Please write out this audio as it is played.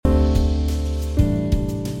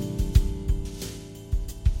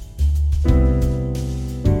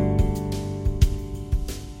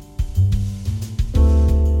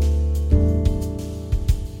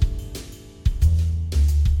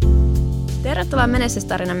Tervetuloa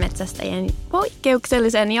Menestystarinan metsästäjien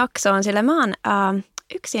poikkeukselliseen jaksoon, sillä mä oon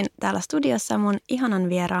yksin täällä studiossa mun ihanan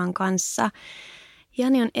vieraan kanssa.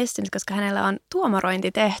 Jani on estynyt, koska hänellä on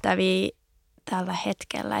tuomarointitehtäviä tällä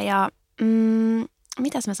hetkellä. Ja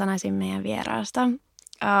mitäs mä sanoisin meidän vieraasta?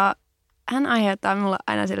 Hän aiheuttaa mulle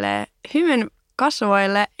aina silleen hymyn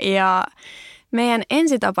kasvoille ja meidän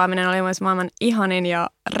ensitapaaminen oli myös maailman ihanin ja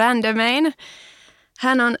randomein.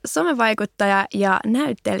 Hän on somevaikuttaja ja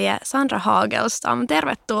näyttelijä Sandra Hagelstam.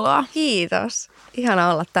 Tervetuloa. Kiitos.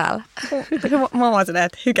 Ihana olla täällä. Mä vaan silleen,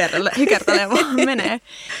 että hykertelee vaan menee.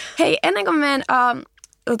 Hei, ennen kuin menen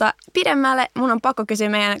pidemmälle, mun on pakko kysyä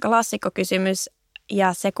meidän klassikkokysymys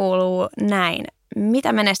ja se kuuluu näin.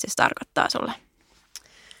 Mitä menestys tarkoittaa sulle?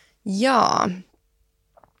 Jaa.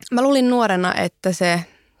 Mä luulin nuorena, että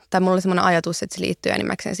mulla oli semmoinen ajatus, että se liittyy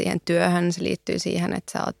enimmäkseen siihen työhön. Se liittyy siihen,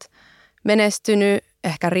 että sä oot menestynyt,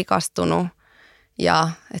 ehkä rikastunut ja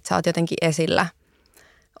että sä oot jotenkin esillä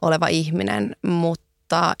oleva ihminen.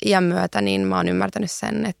 Mutta iän myötä niin mä oon ymmärtänyt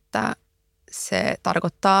sen, että se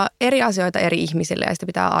tarkoittaa eri asioita eri ihmisille ja sitä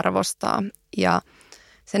pitää arvostaa. Ja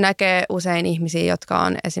se näkee usein ihmisiä, jotka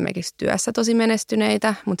on esimerkiksi työssä tosi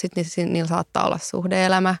menestyneitä, mutta sitten niillä saattaa olla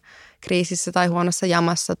suhde-elämä kriisissä tai huonossa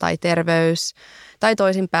jamassa tai terveys tai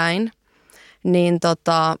toisinpäin. Niin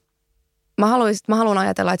mä haluan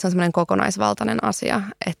ajatella, että se on semmoinen kokonaisvaltainen asia,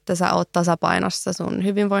 että sä oot tasapainossa sun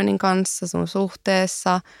hyvinvoinnin kanssa, sun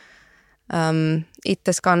suhteessa,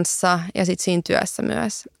 itses kanssa ja sitten siinä työssä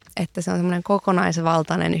myös. Että se on semmoinen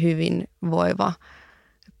kokonaisvaltainen, hyvinvoiva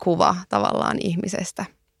kuva tavallaan ihmisestä.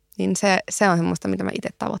 Niin se on semmoista, mitä mä itse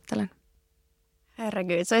tavoittelen.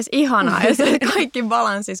 Herregud, se olisi ihanaa, jos kaikki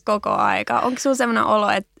balanssisi koko aika. Onko sulla semmoinen olo,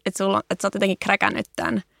 että sä oot jotenkin kräkännyt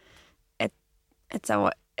tämän, että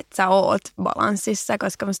sä oot balanssissa,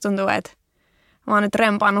 koska musta tuntuu, että mä oon nyt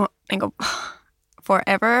rempannut niin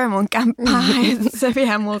forever mun kämppää. Se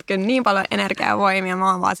vie multa kyllä niin paljon energiaa ja voimia.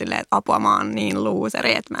 Mä oon vaan silleen, että apua, mä oon niin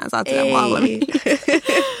luuseri, että mä en saa sitä valmiin.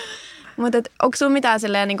 Mutta onko sulla mitään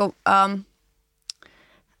silleen niin kuin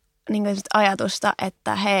ajatusta,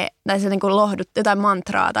 että tai se niin kuin lohdut jotain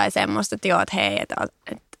mantraa tai semmoista, että joo, että hei,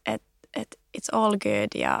 että it's all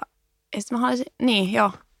good ja sitten mä haluaisin, niin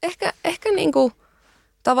joo. Ehkä niinku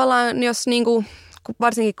tavallaan jos niinku,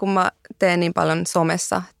 varsinkin kun mä teen niin paljon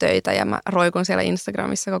somessa töitä ja mä roikun siellä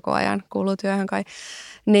Instagramissa koko ajan, kuuluu työhön kai,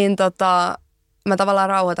 niin mä tavallaan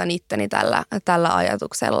rauhoitan itteni tällä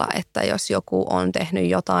ajatuksella, että jos joku on tehnyt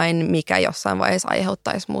jotain, mikä jossain vaiheessa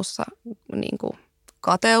aiheuttaisi musta niinku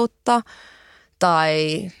kateutta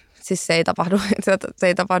tai siis se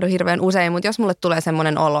ei tapahdu hirveän usein, mutta jos mulle tulee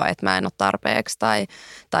semmoinen olo, että mä en ole tarpeeksi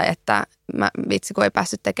tai että vitsi kun ei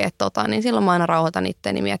päässyt tekemään niin silloin mä aina rauhoitan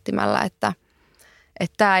itteni miettimällä, että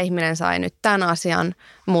tämä ihminen sai nyt tämän asian,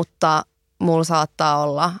 mutta mulla saattaa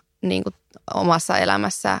olla niin kuin omassa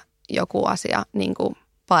elämässä joku asia niin kuin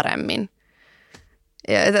paremmin.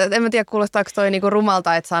 Ja en mä tiedä, kuulostaako toi niinku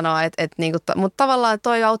rumalta, että sanoa, mutta tavallaan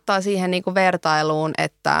toi auttaa siihen niinku vertailuun,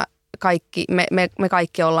 että me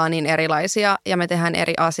kaikki ollaan niin erilaisia ja me tehdään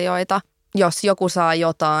eri asioita. Jos joku saa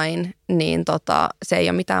jotain, niin se ei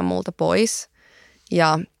ole mitään multa pois.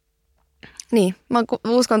 Ja niin, mä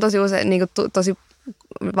uskon tosi usein, niinku tosi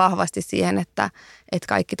vahvasti siihen, että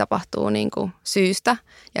kaikki tapahtuu niinku syystä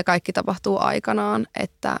ja kaikki tapahtuu aikanaan,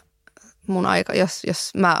 että mun aika,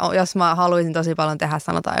 jos mä haluaisin tosi paljon tehdä,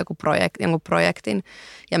 sanotaan jonkun projektin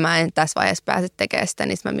ja mä en tässä vaiheessa pääse tekemään sitä,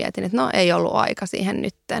 niin mä mietin, että no ei ollut aika siihen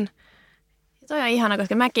nytten. Toi on ihana,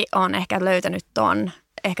 koska mäkin olen ehkä löytänyt ton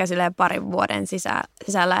ehkä silleen parin vuoden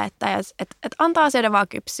sisällä, että antaa asioiden vaan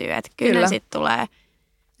kypsyä, että kyllä sitten tulee.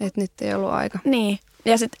 Että nyt ei ollut aika. Niin,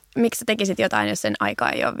 ja sitten miksi sä tekisit jotain, jos sen aika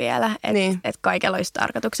ei ole vielä, että niin. Kaikella olisi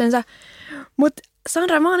tarkoituksensa. Mutta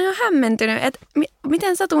Sandra, mä oon ihan hämmentynyt, että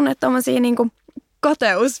miten sä tunnet tommosia niinku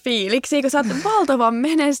kateusfiiliksiä, kun sä oot valtavan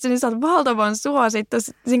menestynyt, sä oot valtavan suosittu,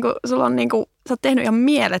 niinku, sulla on niinku, sä oot tehnyt ihan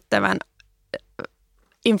mielettömän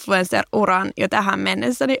influencer-uran jo tähän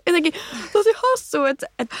mennessä, niin jotenkin tosi hassua, että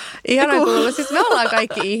ihana kuulla. Siis me ollaan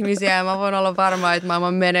kaikki ihmisiä ja mä voin olla varma, että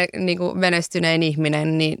maailman niinku menestynein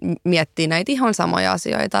ihminen niin miettii näitä ihan samoja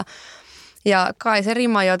asioita. Ja kai se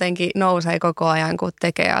rima jotenkin nousee koko ajan, kun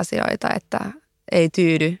tekee asioita, että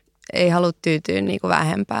ei halua tyytyä niin kuin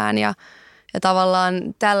vähempään. Ja tavallaan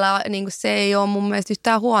tällä niin kuin se ei ole mun mielestä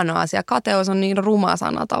yhtään huono asia. Kateus on niin ruma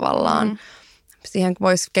sana tavallaan. Mm. Siihen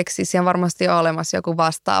voisi keksiä, siihen varmasti on olemassa joku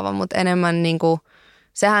vastaava, mutta enemmän niin kuin,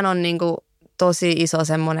 sehän on niin kuin tosi iso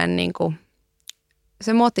semmoinen, niin kuin,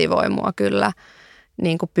 se motivoi mua kyllä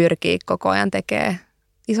niin kuin pyrkii koko ajan tekemään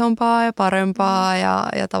isompaa ja parempaa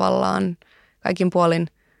ja tavallaan kaikin puolin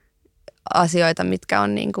asioita, mitkä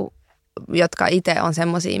on niin kuin, jotka itse on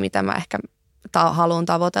semmoisia, mitä mä ehkä haluan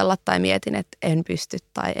tavoitella tai mietin, että en pysty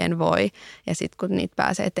tai en voi. Ja sitten kun niitä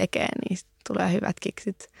pääsee tekemään, niin tulee hyvät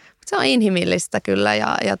kiksit. Mutta se on inhimillistä kyllä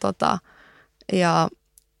ja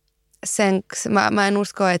mä en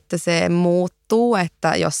usko, että se muuttuu,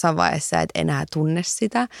 että jossain vaiheessa et enää tunne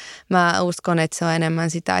sitä. Mä uskon, että se on enemmän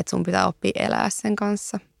sitä, että sun pitää oppia elää sen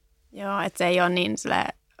kanssa. Joo, että se ei ole niin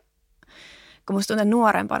silleen, kun musta tuntuu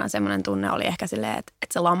nuorempana semmoinen tunne oli ehkä silleen, että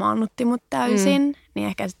se lamaannutti mut täysin, niin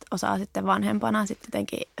ehkä sit osaa sitten vanhempana sitten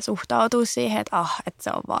jotenkin suhtautua siihen, että että se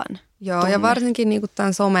on vaan Joo, tunne. ja varsinkin niin kuin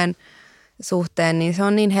tämän somen suhteen, niin se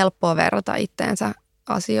on niin helppoa verrata itteensä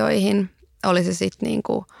asioihin. Oli se sitten niin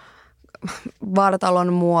kuin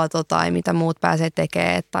vartalon muoto tai mitä muut pääsee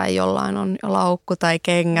tekemään, tai jollain on laukku tai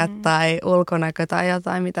kengät tai ulkonäkö tai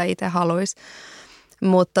jotain, mitä itse haluaisi.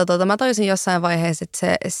 Mutta mä toisin jossain vaiheessa,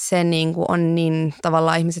 että se niin kuin on niin,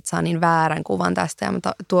 tavallaan ihmiset saa niin väärän kuvan tästä, ja mä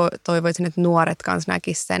toivoisin, että nuoret kanssa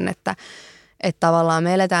näkisivät sen, että tavallaan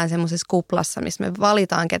me eletään semmoisessa kuplassa, missä me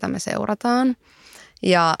valitaan, ketä me seurataan,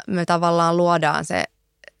 ja me tavallaan luodaan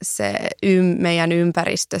meidän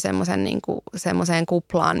ympäristö semmoiseen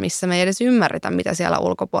kuplaan, missä me ei edes ymmärretä, mitä siellä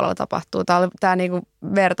ulkopuolella tapahtuu. Tämä niinku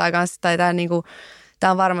vertaa kanssa, tai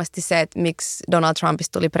tämä on varmasti se, että miksi Donald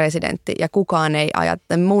Trumpista tuli presidentti ja kukaan ei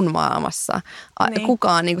ajattele mun maailmassa. Niin.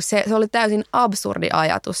 Kukaan, niinku se oli täysin absurdi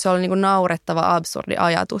ajatus, se oli niinku naurettava absurdi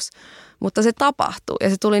ajatus, mutta se tapahtui ja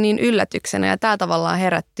se tuli niin yllätyksenä ja tämä tavallaan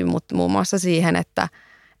herätti mut muun muassa siihen,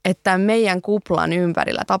 että meidän kuplan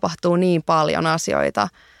ympärillä tapahtuu niin paljon asioita,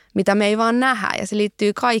 mitä me ei vaan nähdä. Ja se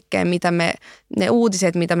liittyy kaikkeen, ne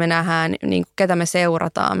uutiset, mitä me nähdään, niin ketä me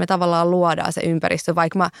seurataan. Me tavallaan luodaan se ympäristö,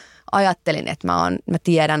 vaikka mä ajattelin, että mä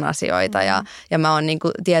tiedän asioita ja mä oon niin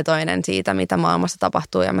kuin tietoinen siitä, mitä maailmassa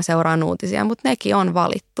tapahtuu ja mä seuraan uutisia. Mutta nekin on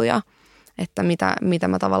valittuja, että mitä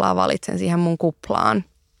mä tavallaan valitsen siihen mun kuplaan.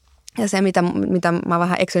 Ja se, mitä mä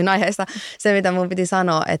vähän eksyin aiheesta, se mitä mun piti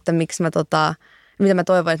sanoa, että miksi mitä mä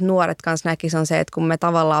toivon, että nuoret kanssa näkisivät, on se, että kun me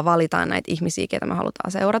tavallaan valitaan näitä ihmisiä, ketä me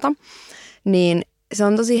halutaan seurata, niin se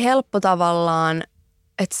on tosi helppo tavallaan,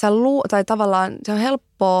 että tai tavallaan se on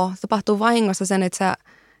helppoa, tapahtuu vahingossa sen,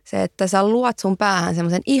 että sä luot sun päähän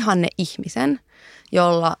semmoisen ihanne ihmisen,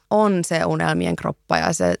 jolla on se unelmien kroppa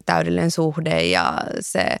ja se täydellinen suhde ja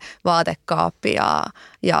se vaatekaappi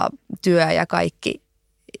ja työ ja kaikki,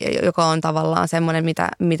 joka on tavallaan semmoinen,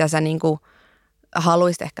 mitä sä niinku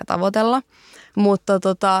haluaisit ehkä tavoitella. Mutta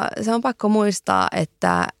se on pakko muistaa,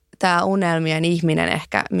 että tämä unelmien ihminen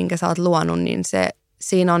ehkä, minkä sä oot luonut, niin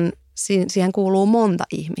siihen kuuluu monta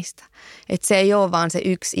ihmistä. Että se ei ole vaan se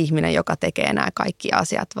yksi ihminen, joka tekee nämä kaikki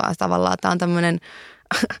asiat, vaan tavallaan tämä on tämmöinen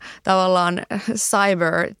tavallaan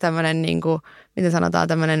cyber, tämmöinen niin kuin, miten sanotaan,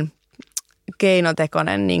 tämmöinen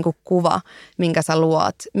keinotekoinen niin kuin kuva, minkä sä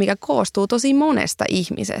luot, mikä koostuu tosi monesta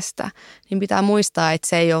ihmisestä. Niin pitää muistaa, että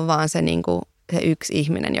se ei ole vaan se niin kuin se yksi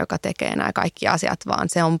ihminen, joka tekee nämä kaikki asiat, vaan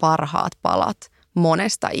se on parhaat palat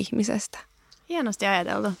monesta ihmisestä. Hienosti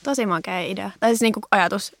ajateltu. Tosi makea idea. Tai siis niinku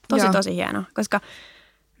ajatus. Tosi hieno. Koska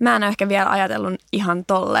mä en ole ehkä vielä ajatellut ihan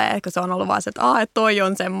tolleen, kun se on ollut vaan se, että toi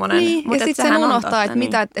on semmoinen. Niin, ja sitten sen unohtaa,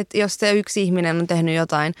 että jos se yksi ihminen on tehnyt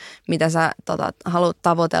jotain, mitä sä haluat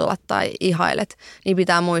tavoitella tai ihailet, niin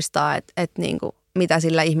pitää muistaa, että niinku, mitä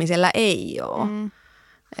sillä ihmisellä ei ole.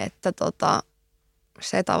 Että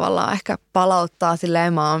se tavallaan ehkä palauttaa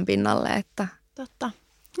silleen maan pinnalle, että... Totta.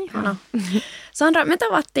 Ihana. Sandra, me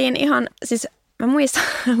tavattiin siis mä muistan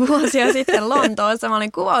vuosia sitten Lontoossa, mä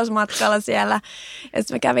olin kuvausmatkalla siellä, ja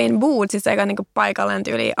sitten mä kävin Bootsissa, joka on niinku paikallinen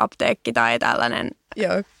tyyli apteekki tai tällainen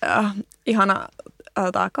ihana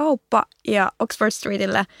kauppa, ja Oxford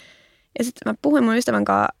Streetillä. Ja sitten mä puhuin mun ystävän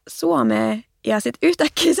kanssa suomea, ja sitten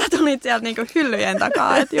yhtäkkiä sä tulit sieltä niinku hyllyjen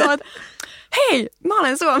takaa, että hei, mä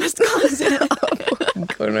olen Suomesta kanssa.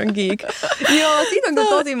 Kunnon geek. Joo, siitä on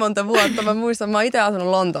tosi monta vuotta. Mä muistan, mä oon itse asunut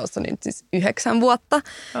Lontoossa nyt siis 9 vuotta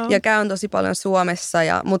ja käyn tosi paljon Suomessa,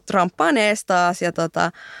 mut ramppaan ees taas. Ja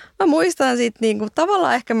mä muistan sit niinku,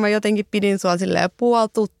 tavallaan ehkä mä jotenkin pidin sua silleen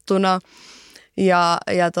puoltuttuna. Ja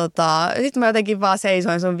sit mä jotenkin vaan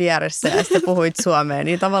seisoin sun vieressä ja sitten puhuit suomeen,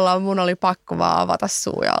 niin tavallaan mun oli pakko vaan avata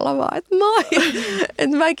suu ja olla vaan, että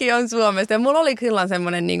että mäkin on Suomesta. Ja mulla oli silloin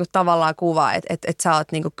semmoinen niinku tavallaan kuva, että sä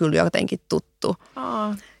oot niinku kyllä jotenkin tuttu.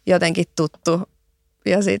 Jotenkin tuttu.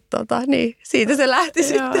 Ja sitten niin, siitä se lähti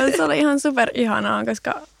sitten. Se oli ihan super ihanaa,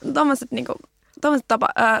 koska tommoset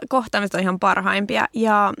kohtaamiset on ihan parhaimpia.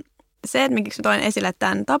 Ja se, että miksi mä toin esille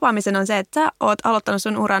tämän tapaamisen, on se, että sä oot aloittanut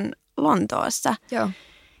sun uran Lontoossa. Joo.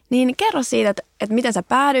 Niin kerro siitä, että miten sä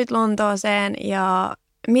päädyit Lontooseen ja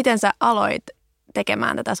miten sä aloit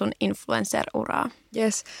tekemään tätä sun influencer-uraa.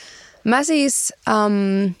 Yes. Mä siis,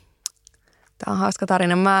 tää on hauska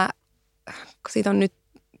tarina, siitä on nyt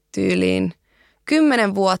tyyliin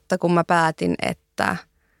 10 vuotta, kun mä päätin,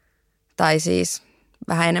 tai siis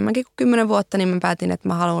vähän enemmänkin kuin 10 vuotta, niin mä päätin, että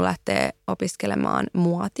mä haluan lähteä opiskelemaan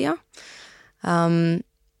muotia.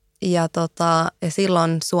 Ja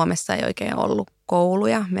silloin Suomessa ei oikein ollut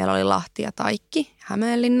kouluja. Meillä oli Lahti ja Taikki,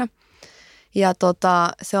 Hämeenlinna. Ja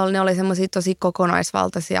ne oli semmoisia tosi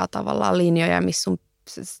kokonaisvaltaisia tavallaan linjoja, missä sun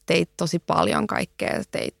teit tosi paljon kaikkea.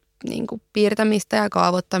 Teit niin kuin piirtämistä ja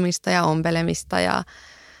kaavoittamista ja ompelemista ja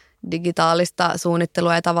digitaalista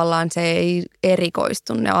suunnittelua ja tavallaan se ei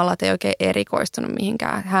erikoistunut. Ne alat ei oikein erikoistunut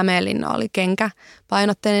mihinkään. Hämeenlinna oli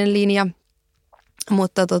kenkäpainotteinen linja,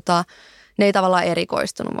 mutta ne ei tavallaan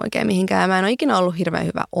erikoistunut oikein mihinkään. Mä en ole ikinä ollut hirveän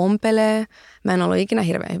hyvä ompelee, mä en ollut ikinä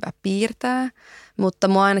hirveän hyvä piirtää, mutta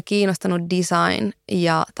mua on aina kiinnostanut design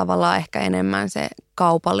ja tavallaan ehkä enemmän se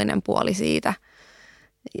kaupallinen puoli siitä,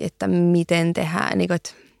 että miten tehdään, niin kuin,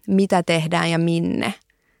 että mitä tehdään ja minne.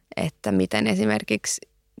 Että miten esimerkiksi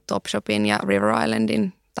Topshopin ja River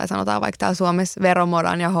Islandin, tai sanotaan vaikka täällä Suomessa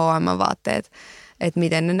Veromodan ja H&M-vaatteet, että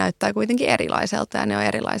miten ne näyttää kuitenkin erilaiselta ja ne on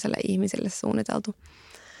erilaiselle ihmisille suunniteltu.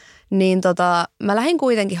 Niin mä lähdin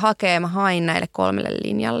kuitenkin hakemaan, mä hain näille 3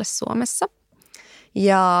 linjalle Suomessa.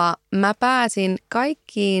 Ja mä pääsin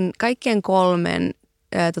kaikkien 3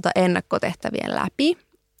 ennakkotehtävien läpi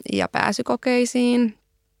ja pääsykokeisiin.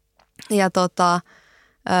 Ja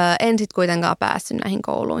en sitten kuitenkaan päässyt näihin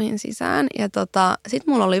kouluihin sisään. Ja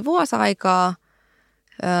sitten mulla oli vuosi aikaa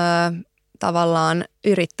tavallaan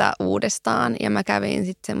yrittää uudestaan. Ja mä kävin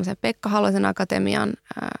sitten semmoisen Pekka Halosen akatemian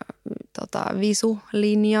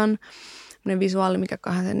visulinjan. Semmoinen visuaali,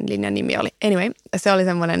 mikäköhän sen linjan nimi oli. Anyway, se oli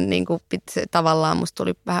semmoinen, niin kuin, tavallaan musta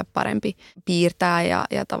tuli vähän parempi piirtää ja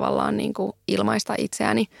tavallaan niin kuin ilmaista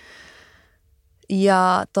itseäni.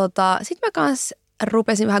 Ja sitten mä kanssa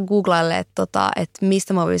rupesin vähän googlailemaan, että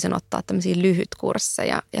mistä mä voisin ottaa tämmöisiä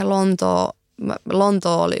lyhytkursseja. Ja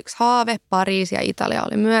Lontoo oli yksi haave, Pariisi ja Italia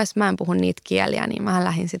oli myös. Mä en puhu niitä kieliä, niin mä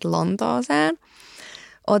lähdin sitten Lontooseen.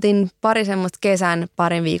 Otin pari semmoista kesän,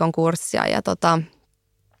 2 viikon kurssia ja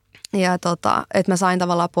että mä sain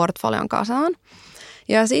tavallaan portfolion kasaan.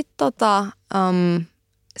 Ja sitten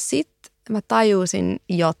sit mä tajusin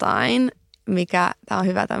jotain, tää on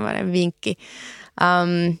hyvä tämmöinen vinkki.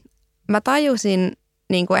 Mä tajusin,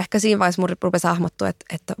 niin kuin ehkä siinä vaiheessa mun rupesi hahmottua,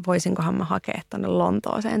 että voisinkohan mä hakea tuonne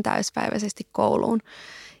Lontooseen täyspäiväisesti kouluun.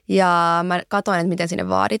 Ja mä katsoin, että miten sinne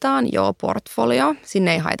vaaditaan. Joo, portfolio.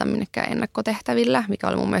 Sinne ei haeta minnekään ennakkotehtävillä, mikä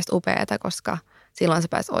oli mun mielestä upeata, koska silloin sä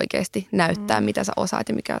pääsit oikeasti näyttää, mitä sä osaat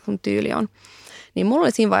ja mikä sun tyyli on. Niin mulla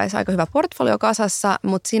oli siinä vaiheessa aika hyvä portfolio kasassa,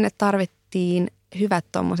 mutta sinne tarvittiin hyvät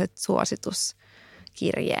tommoset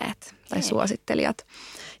suosituskirjeet tai suosittelijat.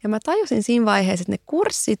 Ja mä tajusin siinä vaiheessa, että ne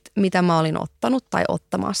kurssit, mitä mä olin ottanut tai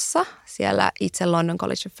ottamassa siellä itse London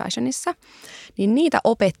College of Fashionissa, niin niitä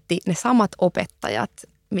opetti ne samat opettajat,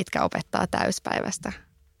 mitkä opettaa täyspäiväistä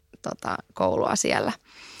koulua siellä.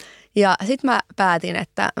 Ja sitten mä päätin,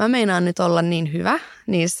 että mä meinaan nyt olla niin hyvä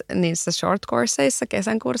niissä short courseissa,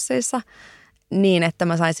 kesän kursseissa, niin että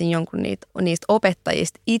mä saisin jonkun niistä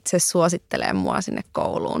opettajista itse suosittelemaan mua sinne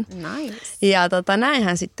kouluun. Nice. Ja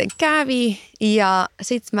näinhän sitten kävi. Ja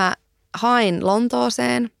sitten mä hain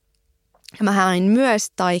Lontooseen. Mä hain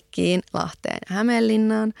myös Taikkiin, Lahteen ja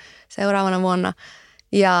Hämeenlinnaan seuraavana vuonna.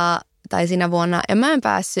 Tai siinä vuonna. Ja mä en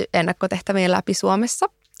päässyt ennakkotehtävien läpi Suomessa.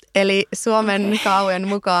 Eli Suomen kauan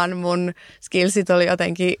mukaan mun skillsit oli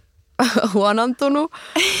jotenkin huonontunut,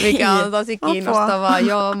 mikä on tosi kiinnostavaa.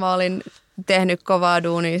 Joo, mä olin tehnyt kovaa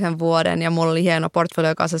duunia sen vuoden ja mulla oli hieno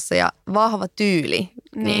portfolio kasassa ja vahva tyyli,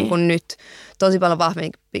 niin kuin nyt. Tosi paljon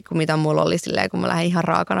vahvempi kuin mitä mulla oli silleen, kun mä lähdin ihan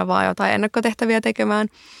raakana vaan jotain ennakkotehtäviä tekemään.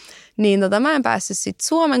 Niin mä en päässyt sitten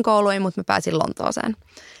Suomen kouluihin, mutta mä pääsin Lontooseen.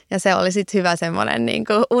 Ja se oli sitten hyvä semmoinen niin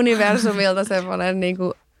kuin universumilta semmoinen niin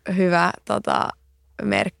kuin hyvä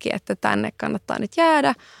merkki, että tänne kannattaa nyt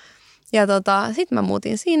jäädä. Ja sitten mä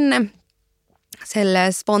muutin sinne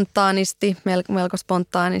spontaanisti, melko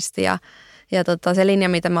spontaanisti ja se linja,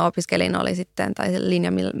 mitä mä opiskelin oli sitten, tai se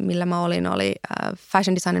linja, millä mä olin, oli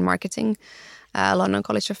Fashion Design and Marketing London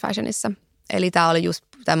College of Fashionissa. Eli tämä oli just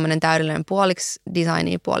tämmöinen täydellinen puoliksi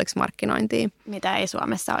designia, puoliksi markkinointia. Mitä ei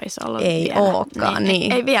Suomessa olisi ollut ei vielä. Olekaan,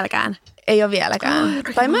 niin. Ei vieläkään. Ei ole vieläkään.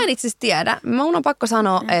 Tai mä en itse asiassa tiedä. Mun on pakko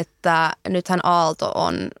sanoa, että nythän Aalto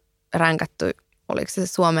on ränkätty, oliko se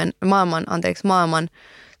maailman,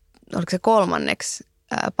 oliko se 3.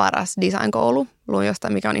 paras designkoulu. Luin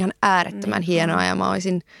jostain, mikä on ihan äärettömän hienoa ja mä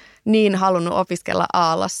olisin niin halunnut opiskella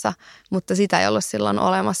Aallossa, mutta sitä ei ollut silloin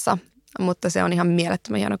olemassa. Mutta se on ihan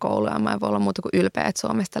mielettömän hieno koulu ja mä en voi olla muuta kuin ylpeä, että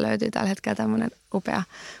Suomesta löytyy tällä hetkellä tämmöinen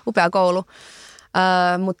upea koulu.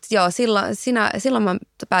 Mutta joo, silloin mä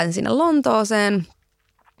pääsin sinne Lontooseen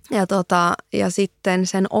Ja sitten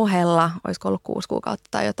sen ohella, olisiko ollut 6 kuukautta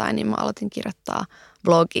tai jotain, niin mä aloitin kirjoittaa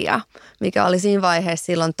blogia, mikä oli siinä vaiheessa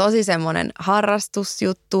silloin tosi semmoinen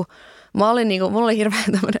harrastusjuttu. Mulla oli hirveän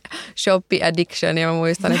tämmöinen shoppi addiction ja mä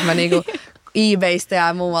muistan, että mä niinku eBaystä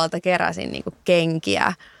ja muualta keräsin niinku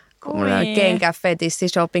kenkiä. Kun mulla on kenkäfetissi,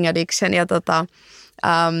 shopping addiction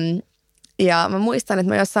ja mä muistan,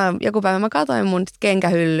 että joku päivä mä katsoin mun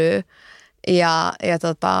kenkähyllyä ja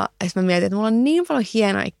sitten mä mietin, että mulla on niin paljon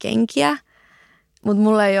hienoja kenkiä, mutta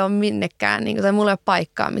mulla ei ole minnekään, tai mulla ei ole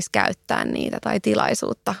paikkaa, missä käyttää niitä tai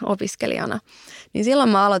tilaisuutta opiskelijana. Niin silloin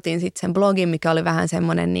mä aloitin sitten sen blogin, mikä oli vähän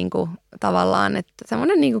semmoinen tavallaan, että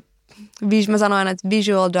semmoinen mä sanoin aina, että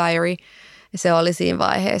visual diary, se oli siinä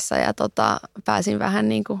vaiheessa ja pääsin vähän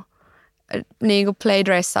play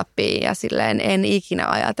dress upiin ja silleen en ikinä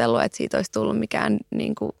ajatellut, että siitä olisi tullut mikään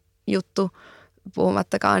juttu,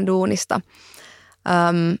 puhumattakaan duunista.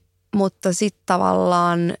 Mutta sitten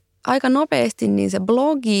tavallaan aika nopeasti niin se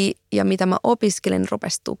blogi ja mitä mä opiskelin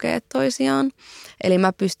rupesi tukea toisiaan. Eli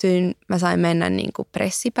mä sain mennä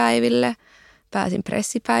pressipäiville, pääsin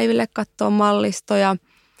pressipäiville katsoa mallistoja.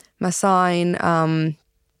 Mä sain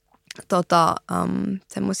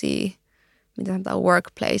semmosia, mitä sanotaan, work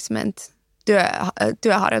placement,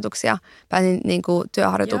 työharjoituksia. Pääsin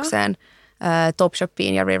työharjoitukseen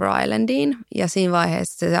Topshopiin ja River Islandiin. Ja siinä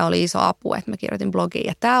vaiheessa se oli iso apu, että mä kirjoitin blogiin.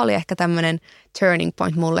 Ja tämä oli ehkä tämmöinen turning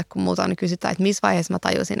point mulle, kun multa aina kysytään, että missä vaiheessa mä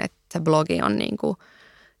tajusin, että se blogi on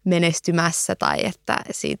menestymässä tai että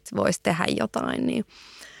siitä voisi tehdä jotain. Niin,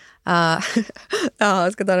 tämä on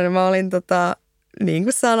hauska tarina. Mä olin niin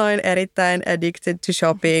kuin sanoin, erittäin addicted to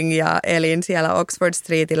shopping ja elin siellä Oxford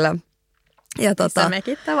Streetillä. Ja missä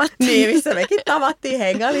mekin tavattiin. Niin, missä mekin tavattiin.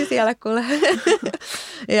 Hengailin siellä kuule.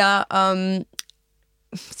 Ja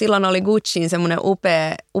silloin oli Gucciin semmoinen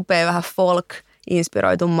upea vähän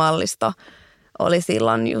folk-inspiroitu mallisto. Oli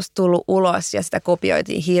silloin just tullut ulos ja sitä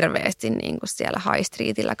kopioitiin hirveästi niin kuin siellä High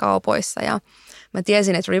Streetillä kaupoissa. Ja mä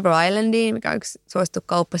tiesin, että River Islandiin, mikä on yksi suosittu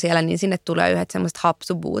kauppa siellä, niin sinne tulee yhdet semmoiset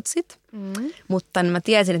hapsubootsit. Mutta mä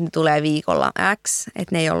tiesin, että ne tulee viikolla X,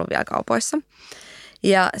 että ne ei ollut vielä kaupoissa.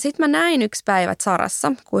 Ja sitten mä näin yksi päivä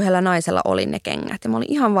Zarassa, kun yhdellä naisella oli ne kengät. Ja mä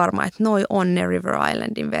olin ihan varma, että noi on ne River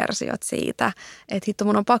Islandin versiot siitä. Että hitto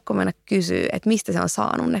mun on pakko mennä kysyä, että mistä se on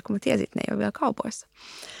saanut ne, kun mä tiesin, että ne ei ole vielä kaupoissa.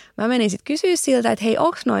 Mä menin sitten kysyä siltä, että hei,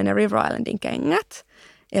 onks noi ne River Islandin kengät?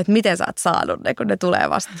 Että miten sä oot saanut ne, kun ne tulee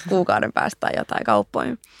vasta kuukauden päästä tai jotain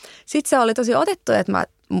kauppoihin. Sitten se oli tosi otettu, että mä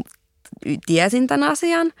tiesin tämän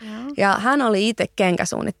asian. Ja hän oli itse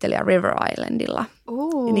kenkäsuunnittelija River Islandilla.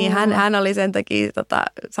 Niin hän oli sen takia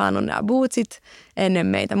saanut nämä bootsit ennen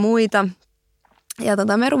meitä muita. Ja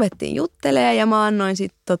me ruvettiin juttelemaan ja mä annoin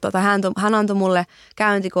sitten, hän antoi mulle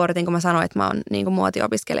käyntikortin, kun mä sanoin, että mä oon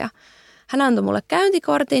muotiopiskelija. Hän antoi mulle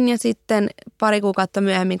käyntikortin ja sitten pari kuukautta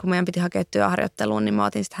myöhemmin, kun meidän piti hakea työharjoitteluun, niin mä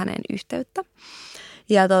otin sitten häneen yhteyttä.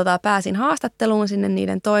 Ja pääsin haastatteluun sinne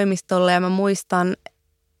niiden toimistolle ja mä muistan,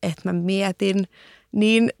 että mä mietin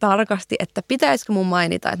niin tarkasti, että pitäisikö mun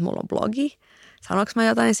mainita, että mulla on blogi. Sanoinko mä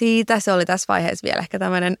jotain siitä? Se oli tässä vaiheessa vielä ehkä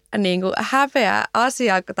tämmöinen häpeä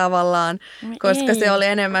asia tavallaan, koska se oli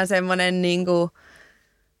enemmän semmoinen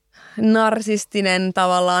narsistinen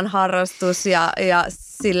tavallaan harrastus ja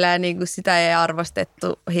silleen sitä ei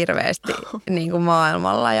arvostettu hirveästi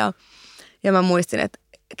maailmalla. Ja mä muistin, että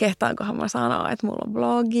kehtaankohan mä sanoa, että mulla on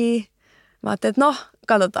blogi. Mä ajattelin, että no,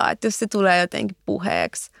 katsotaan, että jos se tulee jotenkin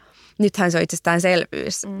puheeksi. Nythän se on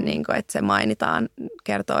itsestäänselvyys, että se mainitaan,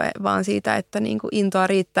 kertoo vaan siitä, että intoa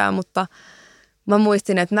riittää, mutta mä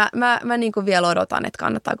muistin, että mä vielä odotan, että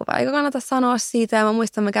kannattaako vai eikö kannata sanoa siitä. Ja mä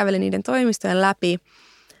muistan, että mä kävelin niiden toimistojen läpi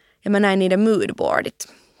ja mä näin niiden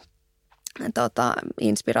moodboardit,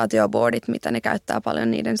 inspiraatioboardit, mitä ne käyttää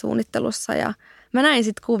paljon niiden suunnittelussa. Ja mä näin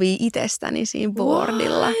sitten kuvia itsestäni siinä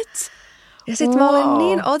boardilla. What? Ja sitten mä olin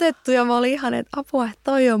niin otettu ja mä olin ihan, että apua, että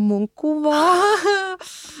toi on mun kuva.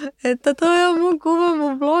 Että toi on mun kuva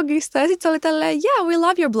mun blogista. Ja sitten se oli tälleen, yeah, we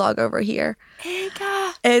love your blog over here. Eikä.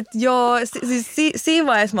 Että joo, siinä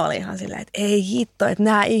vaiheessa mä olin ihan silleen, että ei hitto, että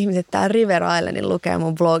nämä ihmiset täällä River Islandin lukee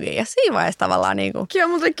mun blogia. Ja siinä vaiheessa tavallaan Kyllä,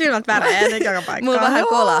 mulla tuli kylmät väreet joka paikkaan. Mulla vähän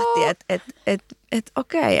kolahti, että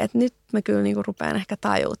okei, että nyt mä kyllä rupean ehkä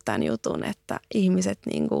tajua tämän jutun, että ihmiset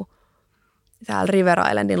täällä River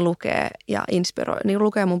Islandin lukee ja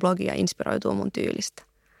lukee mun blogia ja inspiroituu mun tyylistä.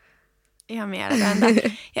 Ihan mieletöntä.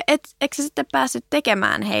 Ja eikö sä sitten päässyt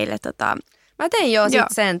tekemään heille Mä tein jo sitten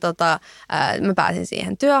sen, mä pääsin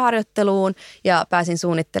siihen työharjoitteluun ja pääsin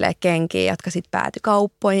suunnittelemaan kenkiä, jotka sitten päätyi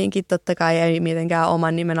kauppoihinkin. Totta kai ei mitenkään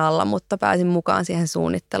oman nimen alla, mutta pääsin mukaan siihen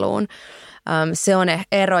suunnitteluun. Se on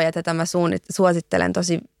ero ja tätä mä suosittelen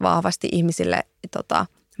tosi vahvasti ihmisille.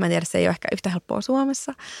 Mä en tiedä, se ei ole ehkä yhtä helppoa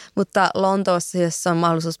Suomessa, mutta Lontoossa, jos on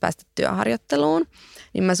mahdollisuus päästä työharjoitteluun,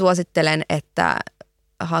 niin mä suosittelen, että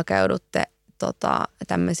hakeudutte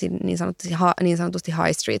tämmöisiin niin sanotusti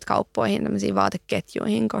high street-kauppoihin, tämmöisiin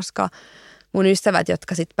vaateketjuihin, koska mun ystävät,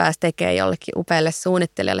 jotka sitten pääsi tekemään jollekin upealle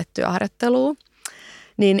suunnittelijalle työharjoitteluun,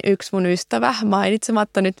 niin yksi mun ystävä,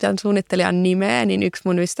 mainitsematta nyt tämän suunnittelijan nimeä, niin yksi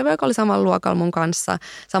mun ystävä, joka oli samalla luokalla mun kanssa,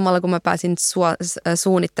 samalla kun mä pääsin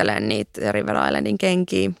suunnittelemaan niitä River Islandin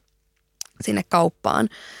kenkiä sinne kauppaan.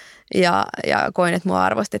 Ja koin, että mua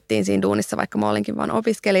arvostettiin siinä duunissa, vaikka mä olinkin vaan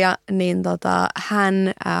opiskelija, niin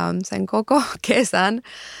hän sen koko kesän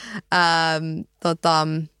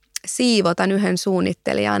siivoi tämän yhden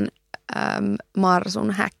suunnittelijan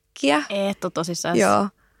Marsun häkkiä. Eetto tosissaan. Joo.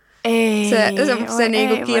 Se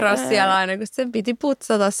niinku kirosi siellä aina, kun sen piti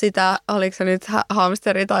putsata sitä, oliko se nyt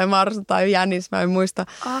hamsteri tai marsu tai jännis, mä en muista.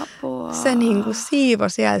 Apua. Se niinku siivoi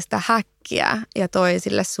siellä sitä häkkiä ja toi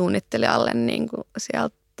sille suunnittelijalle niinku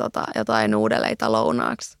sieltä jotain nuudeleita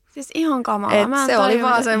lounaaksi. Siis ihan kamala. Se oli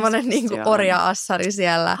vaan semmoinen niinku orja-assari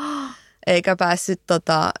siellä, eikä päässyt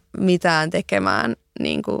mitään tekemään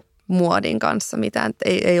niinku muodin kanssa mitään.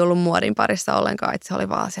 Ei ollut muodin parissa ollenkaan, että se oli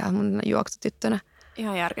vaan siellä mun juoksutyttönä.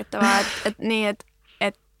 Ihan järkyttävää,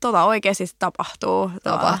 että oikeasti tapahtuu.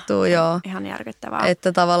 Tapahtuu, joo. Ihan järkyttävää.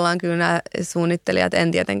 Että tavallaan kyllä nämä suunnittelijat,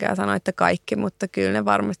 en tietenkään sano, että kaikki, mutta kyllä ne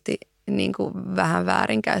varmasti niin kuin vähän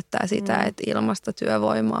väärin käyttää sitä, että ilmasta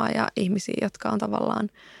työvoimaa ja ihmisiä, jotka on tavallaan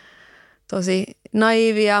tosi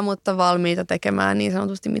naivia, mutta valmiita tekemään niin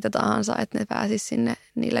sanotusti mitä tahansa, että ne pääsisi sinne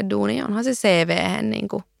niille duuniin. Onhan se CV:hen niin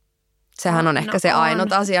kuin, sehän on ehkä se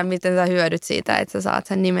ainut asia, miten sä hyödyt siitä, että sä saat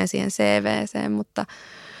sen nimen siihen CV:seen, mutta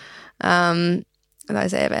tai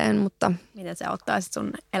CV:hen, mutta miten se auttaa sit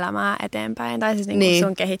sun elämää eteenpäin tai siis niin.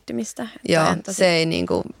 Sun kehittymistä. Joo, se ei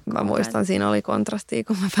niinku, mä muistan, siinä oli kontrastia,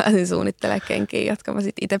 kun mä pääsin suunnittelemaan kenkiä, jotka mä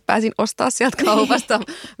sitten itse pääsin ostaa sieltä kaupasta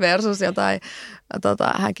versus jotain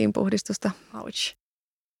häkin puhdistusta. Ouch.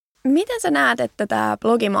 Miten sä näet, että tämä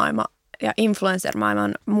blogimaailma ja influencer-maailma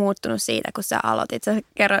on muuttunut siitä, kun sä aloitit? Sä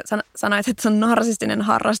sanoit, että se on narsistinen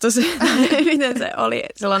harrastus. Miten se oli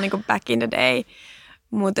silloin niin kuin back in the day?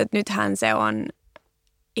 Mutta nythän se on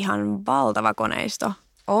ihan valtava koneisto.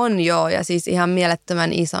 On joo, ja siis ihan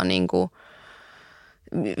mielettömän iso niin kuin,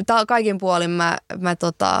 kaikin puolin mä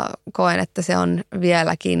koen, että se on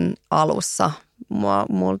vieläkin alussa.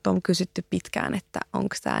 Multa on kysytty pitkään, että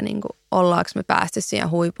onko tämä niin kuin, ollaanko me päästy siihen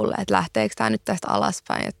huipulle, että lähteekö tämä nyt tästä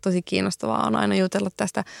alaspäin. Että tosi kiinnostavaa on aina jutella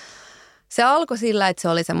tästä. Se alkoi sillä, että se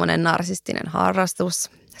oli semmoinen narsistinen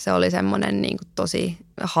harrastus. Se oli semmoinen niin kuin, tosi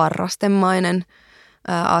harrastemainen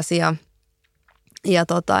asia. Ja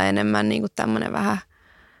enemmän niin kuin tämmöinen vähän,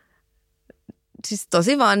 siis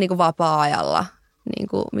tosi vaan niin kuin vapaa-ajalla, niin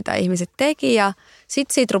kuin mitä ihmiset teki. Ja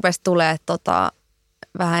sitten siitä rupesi tulemaan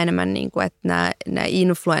vähän enemmän niin kuin, että nämä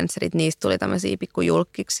influencerit, niistä tuli tämmöisiä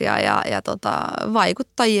pikkujulkkiksia ja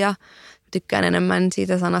vaikuttajia. Tykkään enemmän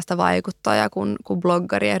siitä sanasta vaikuttaja kuin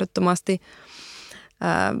bloggari ehdottomasti.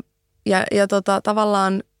 Ja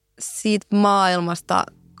tavallaan siitä maailmasta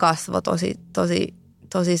kasvoi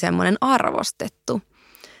tosi semmoinen arvostettu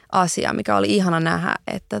asia, mikä oli ihana nähdä,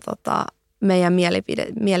 että meidän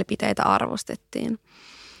mielipiteitä arvostettiin.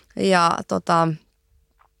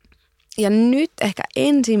 Ja nyt ehkä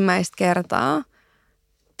ensimmäistä kertaa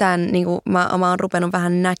tämän, niin kuin mä oon rupenut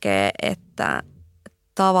vähän näkee, että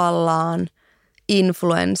tavallaan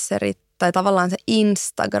influencerit tai tavallaan se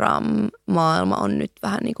Instagram-maailma on nyt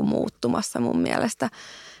vähän niin kuin muuttumassa mun mielestä.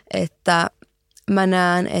 Että mä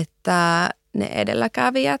näen, että ne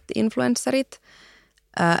edelläkävijät, influencerit,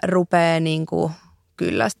 rupeaa niin kuin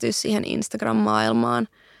kyllästyä siihen Instagram-maailmaan.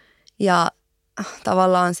 Ja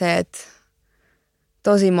tavallaan se, että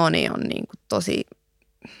tosi moni on niin kuin tosi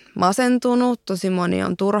masentunut, tosi moni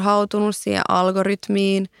on turhautunut siihen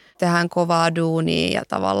algoritmiin, tehdään kovaa duunia ja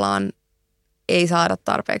tavallaan ei saada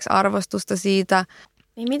tarpeeksi arvostusta siitä.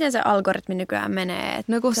 Niin miten se algoritmi nykyään menee?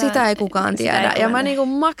 No kun sitä ei kukaan tiedä. Ja mä niinku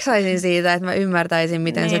maksaisin siitä, että mä ymmärtäisin,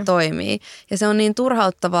 miten se toimii. Ja se on niin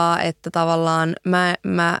turhauttavaa, että tavallaan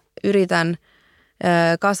mä yritän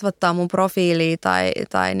kasvattaa mun profiilia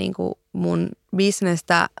tai niinku mun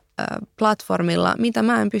bisnestä platformilla, mitä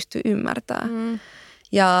mä en pysty ymmärtämään.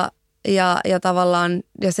 Ja tavallaan,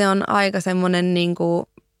 ja se on aika semmoinen niinku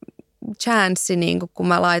chanssi, niinku, kun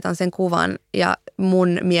mä laitan sen kuvan ja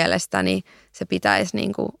mun mielestäni se pitäisi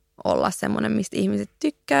niinku olla semmoinen, mistä ihmiset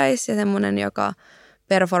tykkäisi ja semmoinen, joka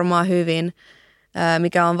performaa hyvin,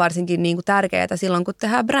 mikä on varsinkin niinku tärkeää silloin, kun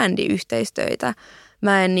tehdään brändiyhteistyötä.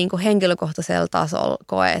 Mä en niinku henkilökohtaisella tasolla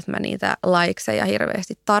koe, että mä niitä likeseja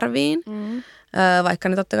hirveästi tarviin, vaikka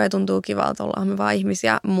ne totta kai tuntuu kivalta, ollaan me vaan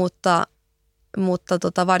ihmisiä, mutta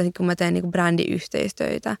mutta varsinkin kun mä teen niin kuin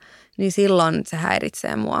brändiyhteistöitä, niin silloin se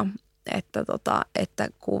häiritsee mua, että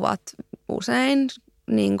kuvat usein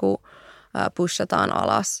niin kuin pushataan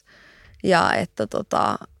alas ja että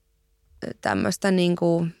tämmöistä niin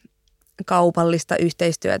kuin kaupallista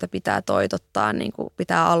yhteistyötä pitää toitottaa, niin kuin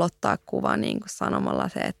pitää aloittaa kuva niin kuin sanomalla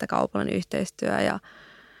se, että kaupallinen yhteistyö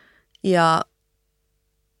ja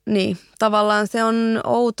niin, tavallaan se on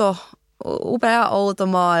upea outo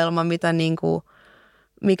maailma,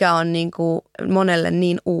 mikä on niin kuin monelle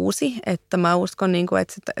niin uusi, että mä uskon, niin kuin,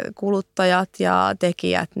 että kuluttajat ja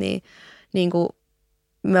tekijät, niin kuin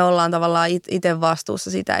me ollaan tavallaan itse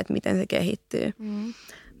vastuussa sitä, että miten se kehittyy.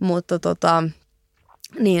 Mutta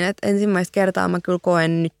niin, että ensimmäistä kertaa mä kyllä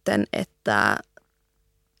koen nytten, että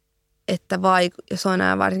jos on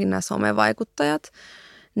varsinkin nämä somevaikuttajat,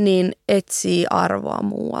 niin etsii arvoa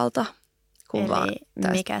muualta.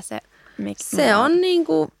 Eli mikä se? Se on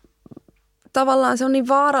niinku, tavallaan se on niin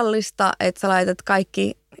vaarallista, että sä laitat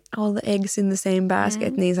kaikki all the eggs in the same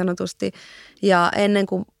basket niin sanotusti. Ja ennen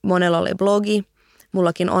kuin monella oli blogi,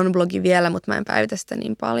 mullakin on blogi vielä, mutta mä en päivitä sitä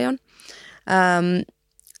niin paljon,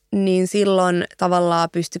 niin silloin tavallaan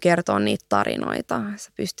pystyi kertomaan niitä tarinoita.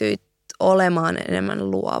 Sä pystyit olemaan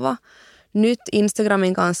enemmän luova. Nyt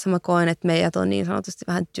Instagramin kanssa mä koen, että meidät on niin sanotusti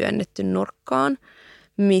vähän työnnetty nurkkaan,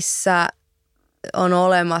 missä on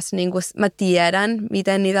olemassa, niin kuin mä tiedän,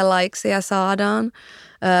 miten niitä likeseja saadaan.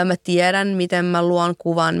 Mä tiedän, miten mä luon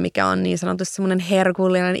kuvan, mikä on niin sanotusti semmoinen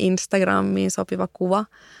herkullinen Instagramiin sopiva kuva,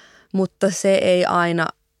 mutta se ei aina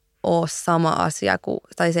ole sama asia,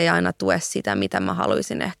 tai se ei aina tue sitä, mitä mä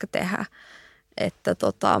haluaisin ehkä tehdä. Että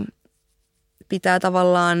pitää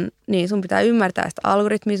tavallaan, niin sun pitää ymmärtää sitä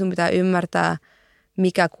algoritmia, sun pitää ymmärtää,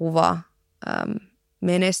 mikä kuva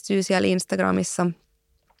menestyy siellä Instagramissa.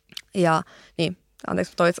 Ja niin,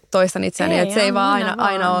 anteeksi, toistan itseäni, että se ei vaan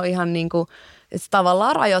aina ole ihan niin kuin, että se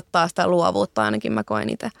tavallaan rajoittaa sitä luovuutta, ainakin mä koen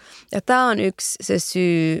itse. Ja tää on yksi se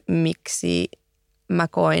syy, miksi mä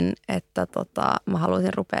koin, että mä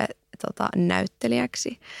haluaisin rupea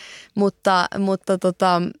näyttelijäksi. Mutta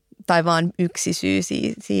tai vaan yksi syy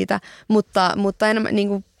siitä. Mutta enemmän niin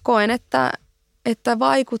kuin koen, että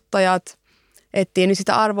vaikuttajat etsii nyt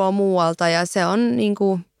sitä arvoa muualta ja se on niin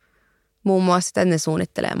kuin muun muassa sitä, että ne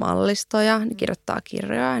suunnittelee mallistoja, ne kirjoittaa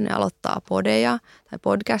kirjoja, ne aloittaa podeja tai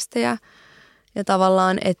podcasteja. Ja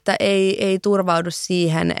tavallaan, että ei turvaudu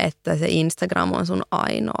siihen, että se Instagram on sun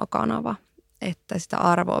ainoa kanava. Että sitä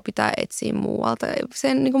arvoa pitää etsiä muualta.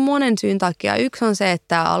 Sen niin kuin monen syyn takia. Yksi on se, että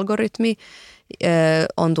tämä algoritmi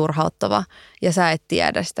on turhauttava ja sä et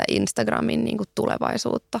tiedä sitä Instagramin niin kuin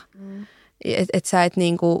tulevaisuutta. Että sä et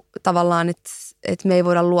niin kuin, tavallaan, että me ei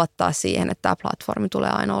voida luottaa siihen, että tämä platformi tulee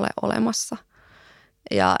aina ole olemassa.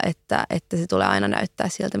 Ja että se tulee aina näyttää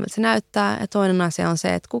siltä, miltä se näyttää. Ja toinen asia on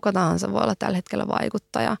se, että kuka tahansa voi olla tällä hetkellä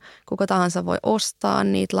vaikuttaja. Kuka tahansa voi ostaa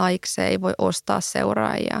niitä likeseja, voi ostaa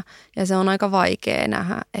seuraajia. Ja se on aika vaikea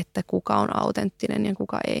nähdä, että kuka on autenttinen ja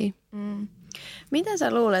kuka ei. Miten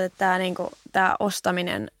sä luulet, että tämä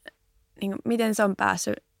ostaminen, miten se on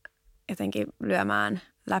päässyt jotenkin lyömään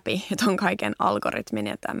läpi ton kaiken algoritmin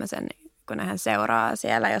ja tämmöisen, kun nehän seuraa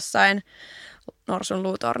siellä jossain Norsun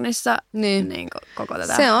luutornissa niin koko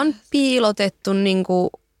tätä. Se on piilotettu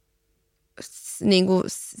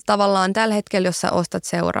tavallaan tällä hetkellä, jos sä ostat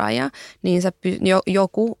seuraajia, niin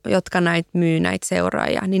joku, jotka myy näitä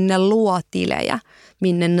seuraajia, niin ne luo tilejä,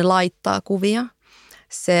 minne ne laittaa kuvia.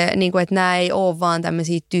 Se, että nämä ei ole vaan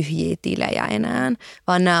tämmöisiä tyhjiä tilejä enää,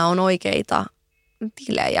 vaan nämä on oikeita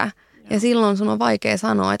tilejä. Ja silloin sun on vaikea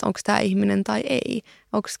sanoa, että onko tämä ihminen tai ei.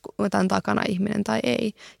 Onko tämän takana ihminen tai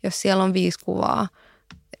ei. Jos siellä on 5 kuvaa,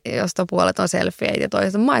 josta puolet on selfieitä ja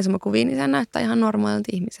toiset on maisemakuvia, niin se näyttää ihan normaalilta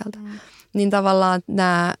ihmiseltä. Niin tavallaan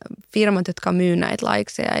nämä firmat, jotka myy näitä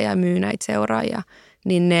likeseja ja myy näitä seuraajia,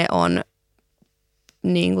 niin ne on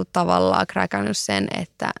niin kuin tavallaan kräkännyt sen,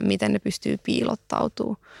 että miten ne pystyy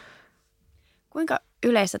piilottautumaan. Kuinka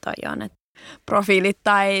yleistä toi on, että profiilit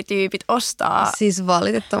tai tyypit ostaa? Siis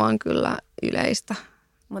valitettavan kyllä yleistä.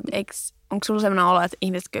 Mutta onko sulla sellainen olo, että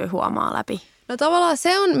ihmiset kyllä huomaa läpi? No tavallaan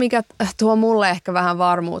se on, mikä tuo mulle ehkä vähän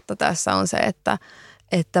varmuutta tässä on se,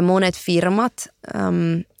 että monet firmat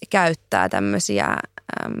käyttää tämmöisiä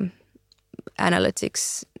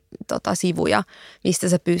analytics-sivuja, mistä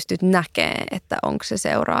sä pystyt näkemään, että onko se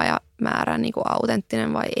seuraajamäärä niin kuin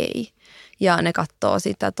autenttinen vai ei. Ja ne katsoo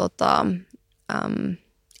sitä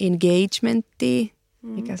engagementtia.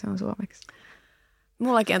 Mikä se on suomeksi?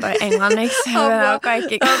 Mullakin on toi englanniksi.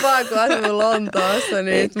 Kaikki. Vaan kun asun Lontoossa,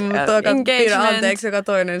 niin pidä anteeksi, joka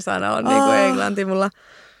toinen sana on niin kuin englanti mulla.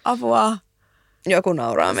 Apua. Joku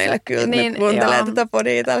nauraa meille kyllä, niin, kuuntelee tätä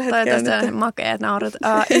podia tällä hetkellä. Toivottavasti on makeat naurut.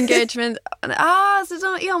 Engagement. Se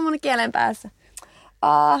on ihan mun kielen päässä.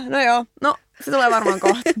 No joo, no se tulee varmaan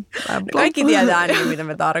kohta. Kaikki tietää niin, mitä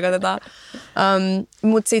me tarkoitetaan.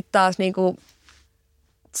 Mutta sitten taas niinku,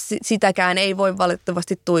 sitäkään ei voi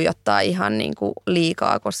valitettavasti tuijottaa ihan niinku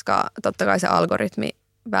liikaa, koska totta kai se algoritmi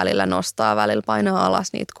välillä nostaa, välillä painaa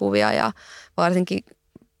alas niitä kuvia ja varsinkin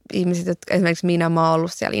ihmiset, jotka esimerkiksi mä oon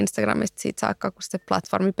ollut siellä Instagramista siitä saakka, kun se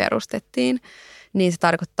platformi perustettiin, niin se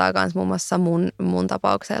tarkoittaa myös muun muassa mun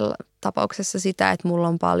tapauksessa sitä, että mulla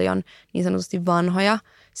on paljon niin sanotusti vanhoja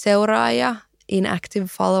seuraajia, inactive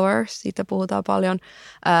followers, siitä puhutaan paljon,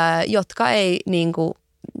 jotka ei niin kuin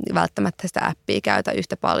välttämättä sitä appia käytä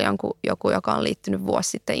yhtä paljon kuin joku, joka on liittynyt vuosi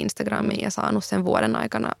sitten Instagramiin ja saanut sen vuoden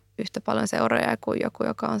aikana yhtä paljon seuraajia kuin joku,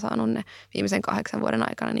 joka on saanut ne viimeisen 8 vuoden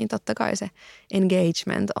aikana, niin totta kai se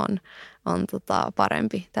engagement on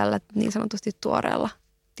parempi tällä niin sanotusti tuoreella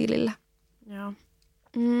tilillä. Joo.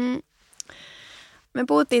 Me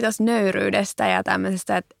puhuttiin tuossa nöyryydestä ja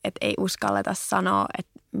tämmöisestä, että ei uskalleta sanoa,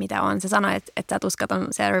 että mitä on. Se sanoi, että sä et uskaton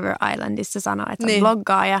siellä River Islandissa sanoa, että on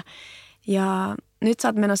bloggaaja. Ja nyt sä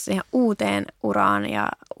oot menossa siihen uuteen uraan ja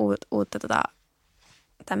uutta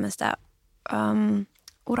tämmöistä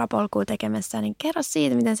urapolkua tekemässä. Niin kerro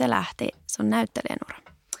siitä, miten se lähti, sun näyttelijän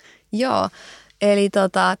ura. Joo, eli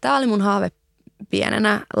tää oli mun haave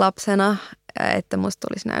pienenä lapsena, että musta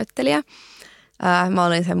tulisi näyttelijä. Mä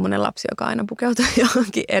olin semmoinen lapsi, joka aina pukeutui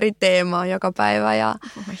johonkin eri teemaan joka päivä ja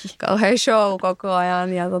kauhean show koko ajan.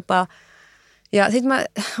 Ja sitten mä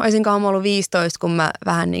olisinkaan ollut 15, kun mä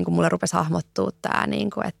vähän niin kuin mulle rupesi hahmottua tää, niin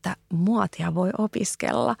kuin, että muotia voi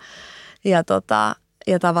opiskella.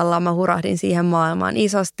 Ja tavallaan mä hurahdin siihen maailmaan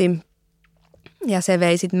isosti ja se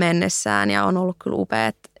vei sit mennessään ja on ollut kyllä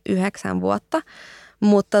upeat 9 vuotta.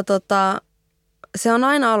 Mutta se on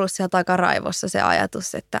aina ollut siellä takaraivossa se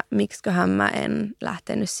ajatus, että miksiköhän mä en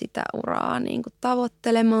lähtenyt sitä uraa niin kuin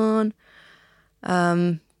tavoittelemaan.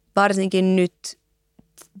 Varsinkin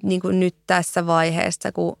nyt tässä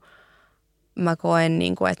vaiheessa, kun mä koen,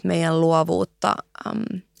 niin kuin, että meidän luovuutta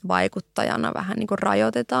vaikuttajana vähän niin kuin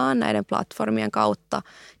rajoitetaan näiden platformien kautta,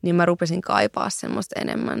 niin mä rupesin kaipaa semmoista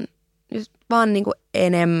enemmän, just vaan niin kuin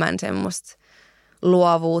enemmän semmoista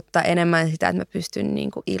luovuutta, enemmän sitä, että mä pystyn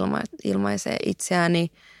niin kuin ilmaisemaan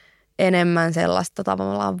itseäni, enemmän sellaista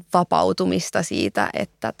tavallaan vapautumista siitä,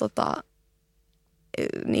 että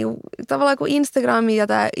niin, tavallaan kun Instagram ja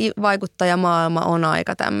tämä vaikuttajamaailma on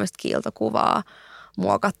aika tämmöistä kiiltokuvaa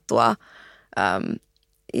muokattua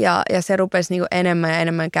ja se rupesi niin kuin enemmän ja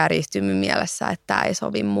enemmän kärjistymään mielessä, että tämä ei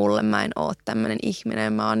sovi mulle, mä en ole tämmöinen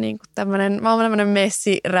ihminen, mä oon tämmöinen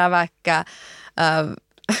messiräväkkä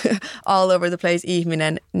all over the place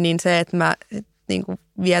ihminen, niin se, että mä niin kuin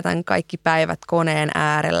vietän kaikki päivät koneen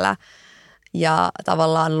äärellä ja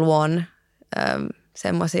tavallaan luon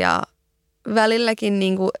semmoisia välilläkin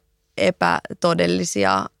niin kuin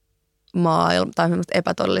epätodellisia tai semmoista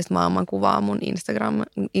epätodellista maailmankuvaa mun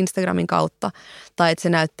Instagramin kautta, tai että se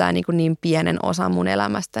näyttää niin pienen osan mun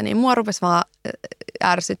elämästä, niin mua rupesi vaan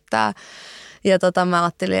ärsyttää. Ja mä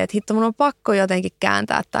ajattelin, että hitto, mun on pakko jotenkin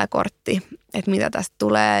kääntää tää kortti, että mitä tästä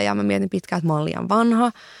tulee. Ja mä mietin pitkään, että mä oon liian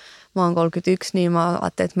vanha. Mä oon 31, niin mä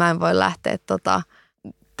ajattelin, että mä en voi lähteä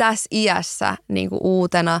tässä iässä niin kuin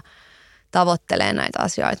uutena tavoittelee näitä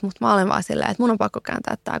asioita, mutta mä olen vaan silleen, että mun on pakko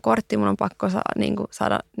kääntää tämä kortti, mun on pakko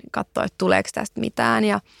saada katsoa, että tuleeko tästä mitään.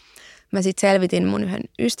 Ja mä sitten selvitin mun yhden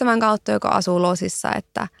ystävän kautta, joka asuu Losissa,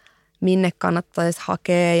 että minne kannattaisi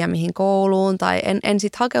hakea ja mihin kouluun. Tai en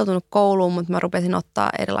sitten hakeutunut kouluun, mutta mä rupesin ottaa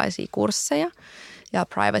erilaisia kursseja ja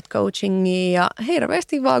private coachingia ja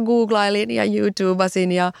hirveästi vaan googlailin ja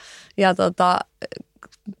YouTubasin ja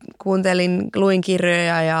luin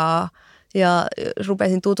kirjoja ja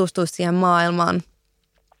rupesin tutustua siihen maailmaan.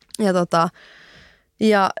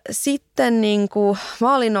 Ja sitten niin kuin,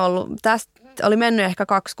 mä olin ollut, tästä oli mennyt ehkä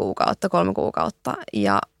 2 kuukautta, 3 kuukautta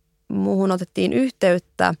ja muuhun otettiin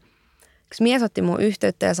yhteyttä. Mies otti mun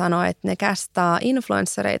yhteyttä ja sanoi, että ne kästää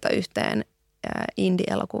influenssereita yhteen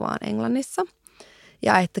indie-elokuvaan Englannissa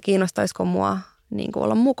ja että kiinnostaisiko mua niin kuin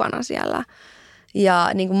olla mukana siellä.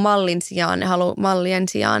 Ja niin kuin mallien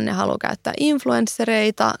sijaan ne haluaa käyttää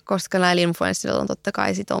influenssereita, koska näillä influenssereilla on totta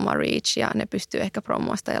kai sit oma reach ja ne pystyy ehkä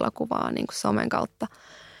promoa sitä elokuvaa niin kuin somen kautta.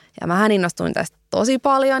 Ja mähän innostuin tästä tosi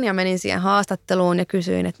paljon ja menin siihen haastatteluun ja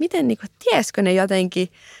kysyin, että miten, niin kuin, tiesikö ne jotenkin,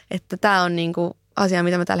 että tämä on niin kuin asia,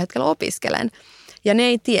 mitä mä tällä hetkellä opiskelen. Ja ne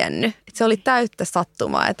ei tiennyt, että se oli täyttä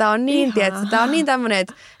sattumaa. Ja tämä on niin, tämä on niin tämmöinen,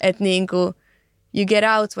 että niin kuin you get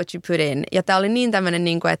out what you put in. Ja tämä oli niin tämmöinen,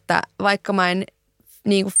 niin kuin, että vaikka mä en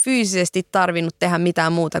niin kuin fyysisesti tarvinnut tehdä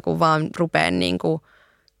mitään muuta kuin vaan rupeen niin kuin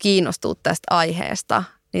kiinnostua tästä aiheesta,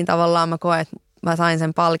 niin tavallaan mä koen, että mä sain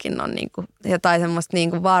sen palkinnon niin kuin, tai semmoista niin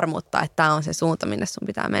kuin varmuutta, että tämä on se suunta, minne sun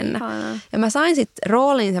pitää mennä. Ja mä sain sitten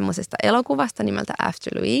roolin semmoisesta elokuvasta nimeltä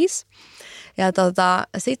After Louise. Ja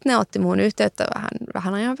sitten ne otti muun yhteyttä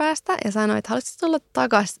vähän ajan päästä ja sanoi, että haluaisitko tulla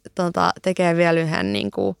takaisin tekemään vielä yhden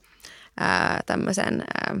niin kuin, tämmöisen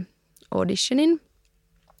auditionin.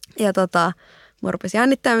 Ja mua rupesi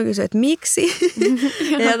jännittämään, mä kysyin, että miksi.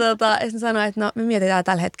 ja sitten sanoin, että no me mietitään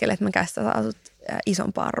tällä hetkellä, että mä käsitään sut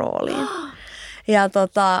isompaan rooliin. Ja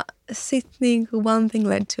sitten niinku one thing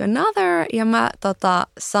led to another ja mä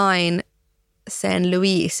sain sen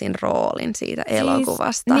Louisin roolin siitä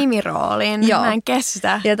elokuvasta. Nimiroolin, Joo. Mä en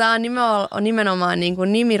kestä. Ja tää on nimenomaan niinku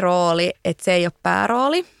nimirooli, että se ei ole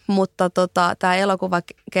päärooli, mutta tämä elokuva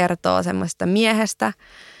kertoo semmoista miehestä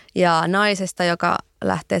ja naisesta, joka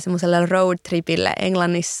lähtee semmoiselle road tripille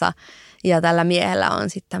Englannissa. Ja tällä miehellä on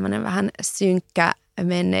sitten tämmöinen vähän synkkä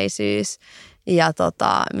menneisyys ja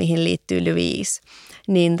mihin liittyy Louise.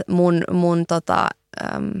 Niin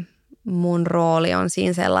mun rooli on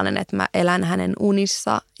siinä sellainen, että mä elän hänen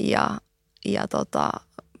unissa ja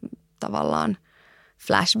tavallaan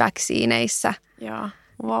flashback-siineissä. Joo.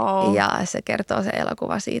 Wow. Ja se kertoo se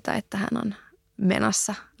elokuva siitä, että hän on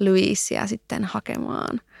menossa Louisea sitten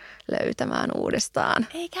hakemaan, löytämään uudestaan.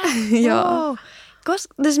 Eikä? Joo. Wow.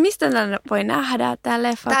 Mistä tämän voi nähdä, tämä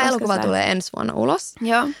leffa? Tämä elokuva tulee ensi vuonna ulos.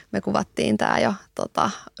 Joo. Me kuvattiin tämä jo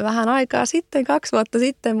vähän aikaa sitten, 2 vuotta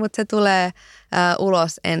sitten, mutta se tulee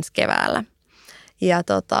ulos ensi keväällä.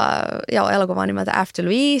 Ja elokuva on nimeltä After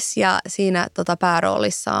Louise ja siinä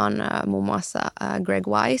pääroolissa on muun muassa Greg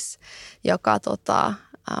Wise, joka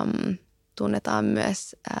tunnetaan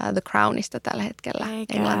myös The Crownista tällä hetkellä.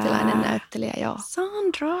 Eikä. Englantilainen näyttelijä, joo.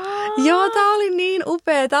 Sandra! Joo, tämä oli niin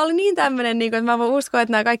upea. Tämä oli niin tämmöinen, että mä voin uskoa,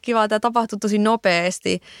 että nämä kaikki vaan tapahtui tosi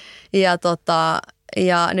nopeasti.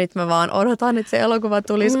 Ja nyt mä vaan odotan, että se elokuva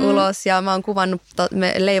tulisi ulos. Ja mä oon kuvannut,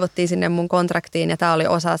 me leivottiin sinne mun kontraktiin ja tämä oli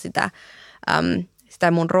osa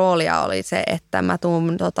sitä mun roolia oli se, että mä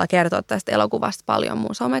tuun kertoa tästä elokuvasta paljon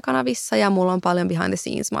mun somekanavissa. Ja mulla on paljon behind the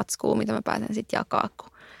scenes matskua, mitä mä pääsen sitten jakaa,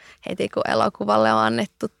 heti kun elokuvalle on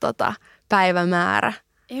annettu päivämäärä.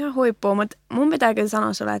 Ihan huippua, mutta mun pitää kyllä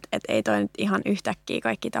sanoa sulle, että ei toi nyt ihan yhtäkkiä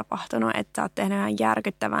kaikki tapahtunut, että sä oot tehnyt ihan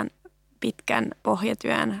järkyttävän pitkän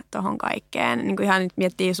pohjatyön tohon kaikkeen. Niin kuin ihan nyt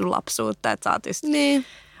miettii sun lapsuutta, että sä oot just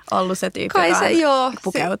ollut se tyyppi, joka on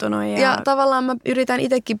pukeutunut. Ja tavallaan mä yritän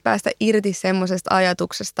itsekin päästä irti semmoisesta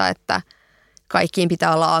ajatuksesta, että kaikkiin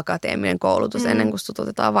pitää olla akateeminen koulutus ennen kuin sut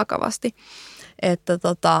otetaan vakavasti. Että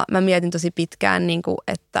mä mietin tosi pitkään, niin kuin,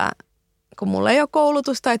 että kun mulla ei ole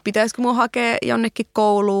koulutusta, että pitäisikö mun hakea jonnekin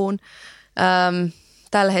kouluun.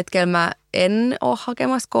 Tällä hetkellä mä en ole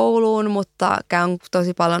hakemassa kouluun, mutta käyn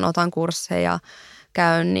tosi paljon, otan kursseja,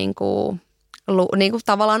 käyn niin kuin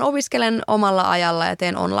tavallaan opiskelen omalla ajalla ja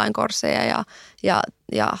teen online-kursseja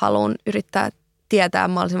ja haluan yrittää tietää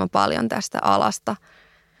mahdollisimman paljon tästä alasta.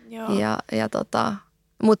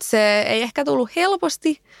 Mutta se ei ehkä tullut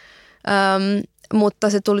helposti, mutta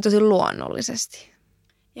se tuli tosi luonnollisesti.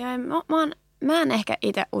 Ja mä en ehkä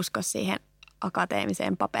itse usko siihen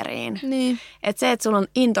akateemiseen paperiin. Niin. Että se, että sulla on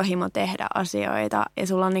intohimo tehdä asioita ja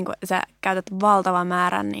sulla on niinku, sä käytät valtavan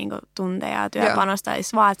määrän niinku tunteja ja työpanosta, ja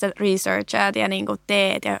vaan että sä researchat ja niinku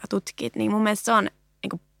teet ja tutkit, niin mun mielestä se on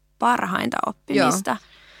niinku parhainta oppimista. Joo.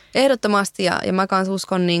 Ehdottomasti ja mä kanssa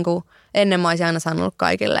uskon, niinku, ennen mä olisin aina sanonut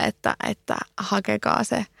kaikille, että hakekaa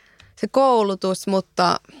se koulutus,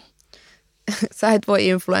 mutta sä et voi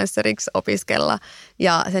influenceriksi opiskella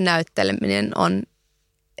ja se näytteleminen on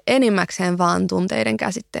enimmäkseen vaan tunteiden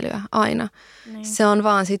käsittelyä aina. Niin. Se on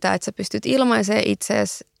vaan sitä, että sä pystyt ilmaisemaan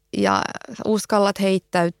itseäsi ja sä uskallat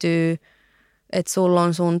heittäytyy, että sulla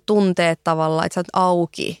on sun tunteet tavallaan, että sä oot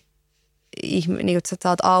auki. Niin, että sä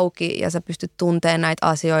oot auki ja sä pystyt tuntemaan näitä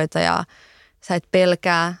asioita ja sä et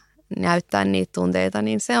pelkää näyttää niitä tunteita,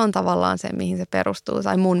 niin se on tavallaan se, mihin se perustuu.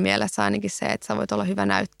 Tai mun mielestä ainakin se, että sä voit olla hyvä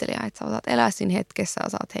näyttelijä, että sä osaat elää siinä hetkessä ja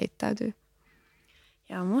osaat heittäytyä.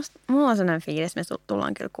 Joo, mulla on sellainen fiilis, että me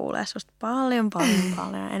tullaan kyllä kuulee susta paljon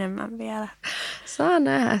enemmän vielä. Saa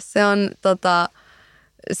nähdä.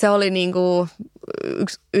 Se oli niinku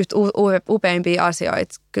yksi upeimpia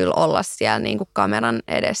asioita kyllä olla siellä niinku kameran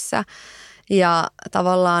edessä. Ja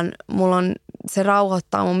tavallaan se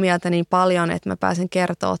rauhoittaa mun mieltä niin paljon, että mä pääsen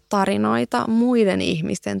kertoa tarinoita, muiden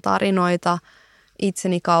ihmisten tarinoita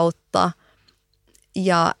itseni kautta.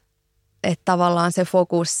 Ja että tavallaan se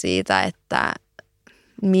fokus siitä, että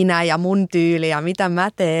minä ja mun tyyli ja mitä mä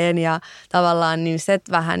teen ja tavallaan niin se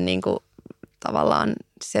vähän niin kuin tavallaan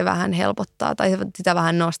se vähän helpottaa tai sitä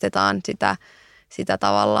vähän nostetaan sitä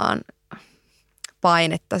tavallaan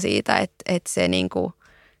painetta siitä, että se niin kuin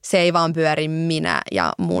se ei vaan pyöri minä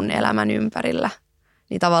ja mun elämän ympärillä.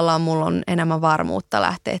 Niin tavallaan mulla on enemmän varmuutta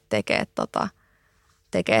lähteä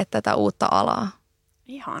tekemään tätä uutta alaa.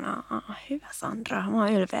 Ihanaa. Hyvä Sandra. Mä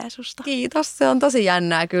oon ylpeä susta. Kiitos. Se on tosi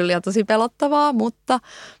jännää kyllä ja tosi pelottavaa, mutta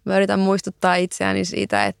mä yritän muistuttaa itseäni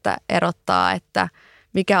siitä, että erottaa, että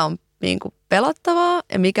mikä on niin kuin pelottavaa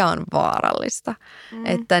ja mikä on vaarallista.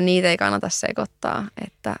 Että niitä ei kannata sekoittaa,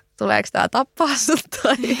 että tuleeko tämä tappaa sut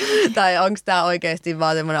tai onko tämä oikeasti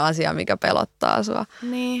vaan sellainen asia, mikä pelottaa sua.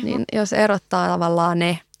 Niin jos erottaa tavallaan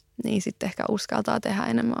ne, niin sitten ehkä uskaltaa tehdä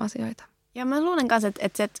enemmän asioita. Ja mä luulen kanssa, että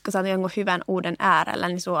se, kun sä oot jonkun hyvän uuden äärellä,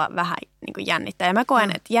 niin sua vähän niin kuin jännittää. Ja mä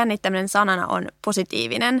koen, että jännittäminen sanana on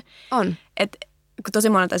positiivinen. On. Että kun tosi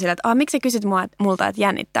monet on sillä, että miksi sä kysyt multa, että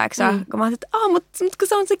jännittääkö sä? Kun mä ajattelin, että mutta kun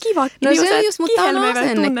se on se kiva. No niin se on just, mutta tämä on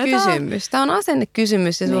asennekysymys. Tämä on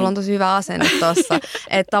asennekysymys ja sulla on tosi hyvä asenne tuossa.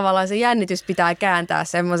 Että tavallaan se jännitys pitää kääntää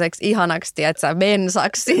semmoiseksi ihanaksi, tietsä,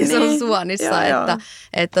 bensaksi sun suonissa,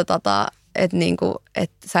 että niinku,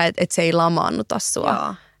 et se ei lamaannuta sua.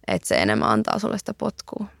 Joo. Että se enemmän antaa sulle sitä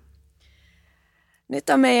potkua. Nyt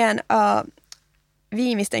on meidän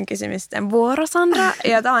viimeisten kysymysten vuoro, Sandra.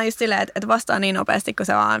 Ja tää on just silleen, että vastaa niin nopeasti, kun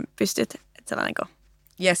sä vaan pystyt. Että sellainen kuin...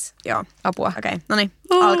 Yes. Joo. Apua. Okei, no niin.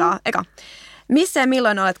 Alkaa. Eka. Missä ja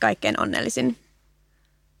milloin olet kaikkein onnellisin?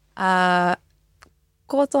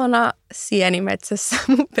 Kotona sienimetsässä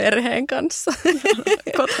mun perheen kanssa.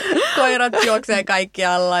 Koirat juoksee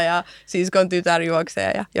kaikkialla ja siskon tytär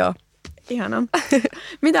juoksee ja joo. Ihanaa.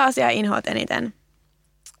 Mitä asiaa inhoat eniten?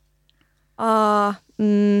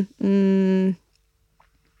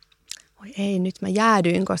 Oi ei, nyt mä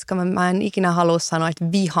jäädyin, koska mä en ikinä halua sanoa,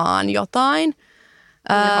 että vihaan jotain.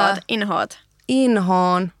 Inhoat.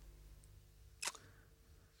 Inhoon.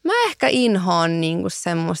 Mä ehkä inhoon niinku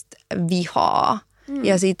semmoista vihaa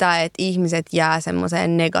ja sitä, että ihmiset jää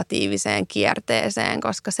semmoiseen negatiiviseen kierteeseen,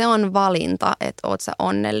 koska se on valinta, että oot sä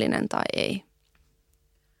onnellinen tai ei.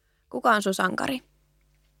 Kuka on sun sankari?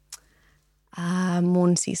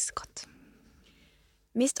 Mun siskot.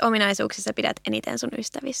 Mistä ominaisuuksissa pidät eniten sun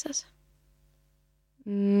ystävissäsi?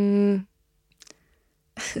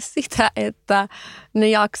 Sitä, että ne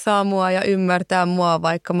jaksaa mua ja ymmärtää mua,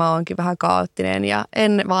 vaikka mä oonkin vähän kaoottinen ja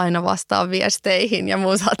en aina vastaa viesteihin ja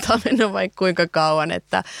mun saattaa mennä vaikka kuinka kauan,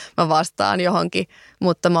 että mä vastaan johonkin,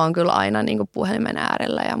 mutta mä oon kyllä aina niin kuin puhelimen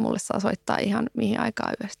äärellä ja mulle saa soittaa ihan mihin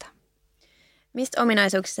aikaan yöstä. Mistä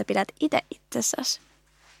ominaisuuksissa pidät itse itsessäsi?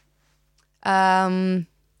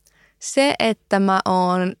 Se, että mä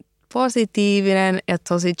oon positiivinen ja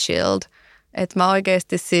tosi chilled. Että mä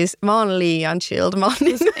oikeasti siis, mä oon liian chilled.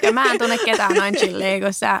 Ja mä en tunne ketään noin chillia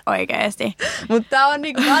kuin sä oikeasti. Mutta tää on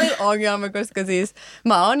niinku välillä ongelma, koska siis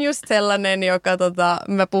mä oon just sellainen, joka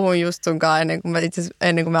mä puhun just sunkaan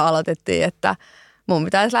ennen kuin me aloitettiin, että mun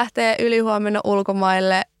pitäisi lähteä ylihuomenna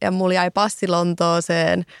ulkomaille ja mulla jäi passi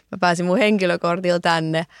Lontooseen. Mä pääsin mun henkilökortilla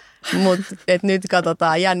tänne, mutta nyt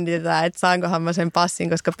katsotaan, jännitetään, että saankohan mä sen passin,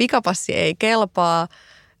 koska pikapassi ei kelpaa,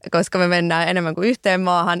 koska me mennään enemmän kuin yhteen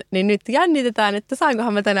maahan, niin nyt jännitetään, että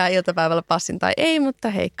saankohan mä tänään iltapäivällä passin tai ei, mutta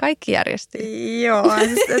hei, kaikki järjestyy. Joo,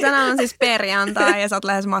 tänään on siis perjantai ja sä oot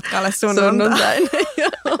lähes matkalle sunnuntaina.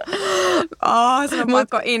 Se on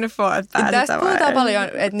pakko infoa, että pääset tässä puhutaan paljon,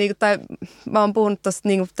 että mä oon puhunut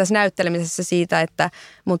tässä näyttelemisessä siitä, että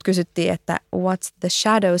mut kysyttiin, että what's the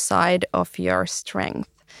shadow side of your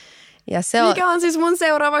strength? Ja mikä on siis mun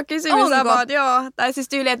seuraava kysymys about, joo. Tai siis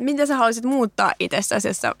tyyli, että mitä sä haluaisit muuttaa itsessäsi,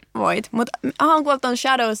 jos sä voit. Mutta haluan kuulla ton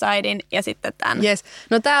shadow sidein ja sitten tämän. Yes.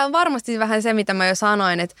 No tää on varmasti vähän se, mitä mä jo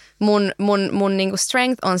sanoin, että mun niinku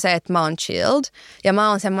strength on se, että mä oon chilled. Ja mä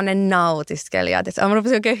oon semmonen nautiskelija. Että mä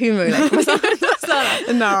rupesin oikein hymyilemään, kun mä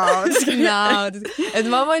sanoin. Nautiskelija. Että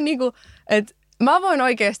mä voin niinku, mä voin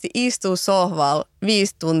oikeasti istua sohvalla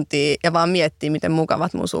 5 tuntia ja vaan miettiä, miten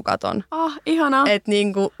mukavat mun sukat on. Ihanaa. Että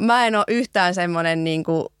niinku, mä en ole yhtään semmoinen,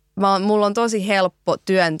 niinku, mulla on tosi helppo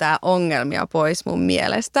työntää ongelmia pois mun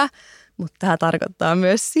mielestä. Mutta tämä tarkoittaa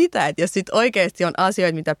myös sitä, että jos sit oikeasti on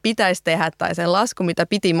asioita, mitä pitäisi tehdä tai se lasku, mitä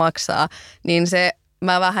piti maksaa, niin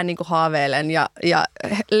mä vähän niinku haaveilen ja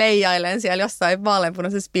leijailen siellä jossain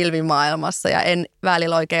vaaleanpunaisessa pilvimaailmassa ja en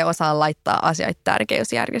välillä oikein osaa laittaa asioita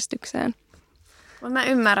tärkeysjärjestykseen. Mä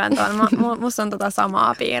ymmärrän tuon. Musta on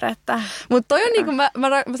samaa piirrettä. Mutta toi on niinku,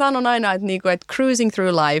 mä sanon aina, että niinku, et cruising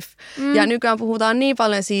through life. Ja nykyään puhutaan niin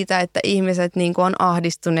paljon siitä, että ihmiset niinku on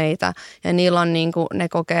ahdistuneita ja niillä on niinku, ne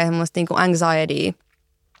kokee semmoista niinku anxiety.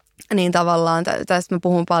 Niin tavallaan tästä mä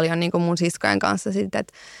puhun paljon niin kuin mun siskojen kanssa siitä,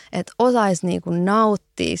 että osaisi niin kuin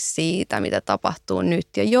nauttia siitä, mitä tapahtuu nyt.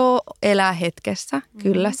 Ja joo, elää hetkessä,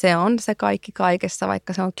 kyllä se on se kaikki kaikessa,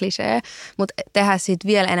 vaikka se on klisee. Mutta tehdä siitä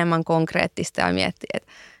vielä enemmän konkreettista ja miettiä,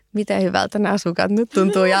 että miten hyvältä nämä sukat nyt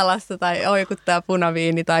tuntuu jalassa tai oikuttaa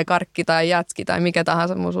punaviini tai karkki tai jätski tai mikä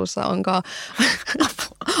tahansa mun suussa onkaan.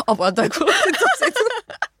 Apua, toi kuulosti tosi.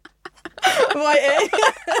 Vai ei?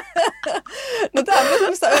 No tää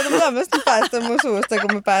on tämmöistä päästä mun suusta,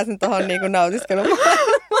 kun mä pääsen tohon niinku nautiskelemaan.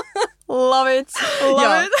 Love it.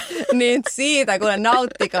 Love it. Niin siitä, kun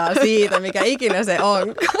nauttikaa siitä, mikä ikinä se on.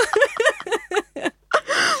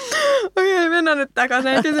 Okei, mennään nyt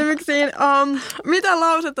takaisin kysymyksiin. Mitä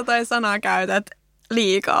lausetta tai sanaa käytät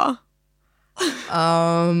liikaa?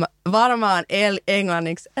 Varmaan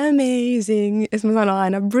englanniksi amazing. Ja mä sanon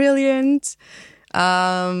aina brilliant.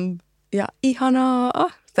 Ja ihanaa.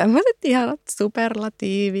 Tämmöiset ihanat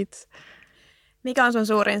superlatiivit. Mikä on sun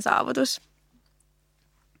suurin saavutus?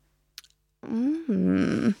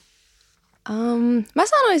 Mä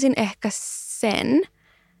sanoisin ehkä sen,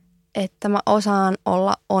 että mä osaan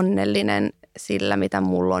olla onnellinen sillä, mitä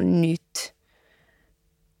mulla on nyt.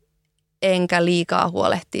 Enkä liikaa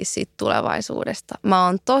huolehtia siitä tulevaisuudesta. Mä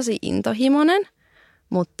oon tosi intohimoinen,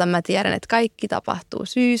 mutta mä tiedän, että kaikki tapahtuu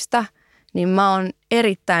syystä. Niin mä oon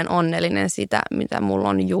erittäin onnellinen sitä, mitä mulla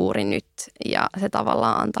on juuri nyt. Ja se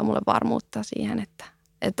tavallaan antaa mulle varmuutta siihen,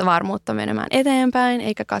 että varmuutta menemään eteenpäin,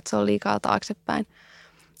 eikä katsoa liikaa taaksepäin.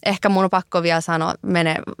 Ehkä mun on pakko vielä sanoa,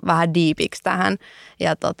 mene vähän deepiksi tähän.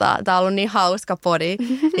 Ja tää on ollut niin hauska podi.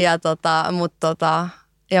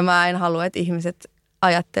 Ja mä en halua, että ihmiset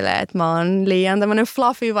ajattelee, että mä oon liian tämmönen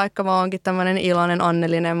fluffy, vaikka mä oonkin tämmönen iloinen,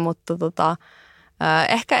 onnellinen. Mutta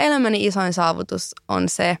ehkä elämäni isoin saavutus on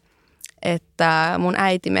se, että mun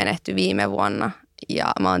äiti menehtyi viime vuonna.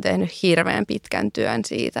 Ja mä oon tehnyt hirveän pitkän työn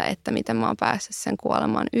siitä, että miten mä oon päässyt sen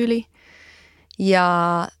kuoleman yli.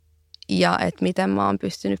 Ja että miten mä oon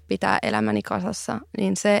pystynyt pitää elämäni kasassa,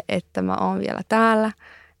 niin se, että mä oon vielä täällä,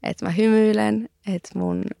 että mä hymyilen, että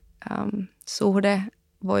mun suhde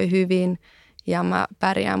voi hyvin ja mä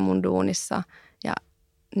pärjään mun duunissa. Ja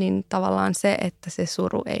niin tavallaan se, että se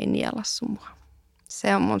suru ei nielassu mua.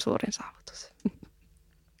 Se on mun suurin saavutus.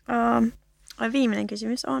 Viimeinen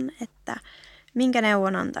kysymys on, että minkä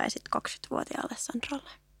neuvon antaisit 20-vuotiaalle Sandralle?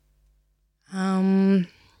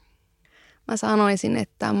 Mä sanoisin,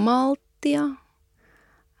 että malttia.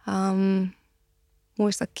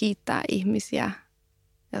 Muista kiittää ihmisiä,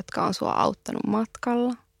 jotka on sua auttanut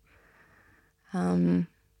matkalla.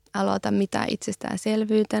 Älä ota mitään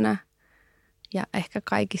itsestäänselvyytenä. Ja ehkä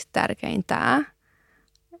kaikista tärkein tämä,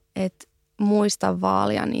 että muista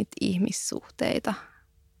vaalia niitä ihmissuhteita.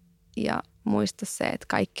 Ja muista se, että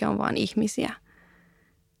kaikki on vaan ihmisiä.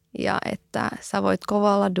 Ja että sä voit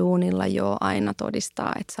kovalla duunilla jo aina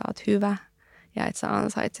todistaa, että sä oot hyvä ja että sä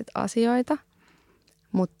ansaitset asioita.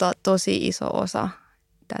 Mutta tosi iso osa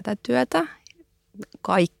tätä työtä,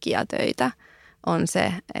 kaikkia töitä, on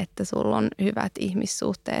se, että sulla on hyvät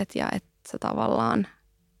ihmissuhteet ja että sä tavallaan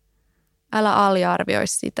älä aliarvioi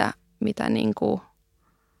sitä,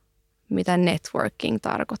 mitä networking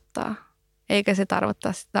tarkoittaa. Eikä se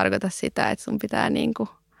tarkoita sitä, että sun pitää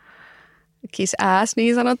kiss ass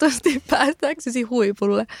niin sanotusti päästäksesi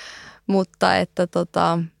huipulle. Mutta että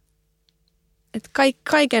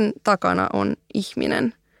kaiken takana on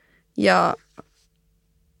ihminen ja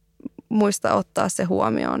muista ottaa se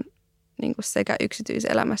huomioon sekä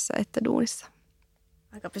yksityiselämässä että duunissa.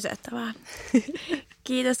 Aika pysäyttävää.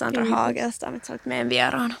 Kiitos Sandra Haagelsta, että sä olit meidän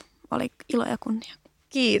vieraana. Oli ilo ja kunnia.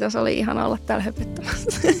 Kiitos, oli ihana olla täällä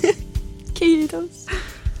höpöttämässä. Kiitos.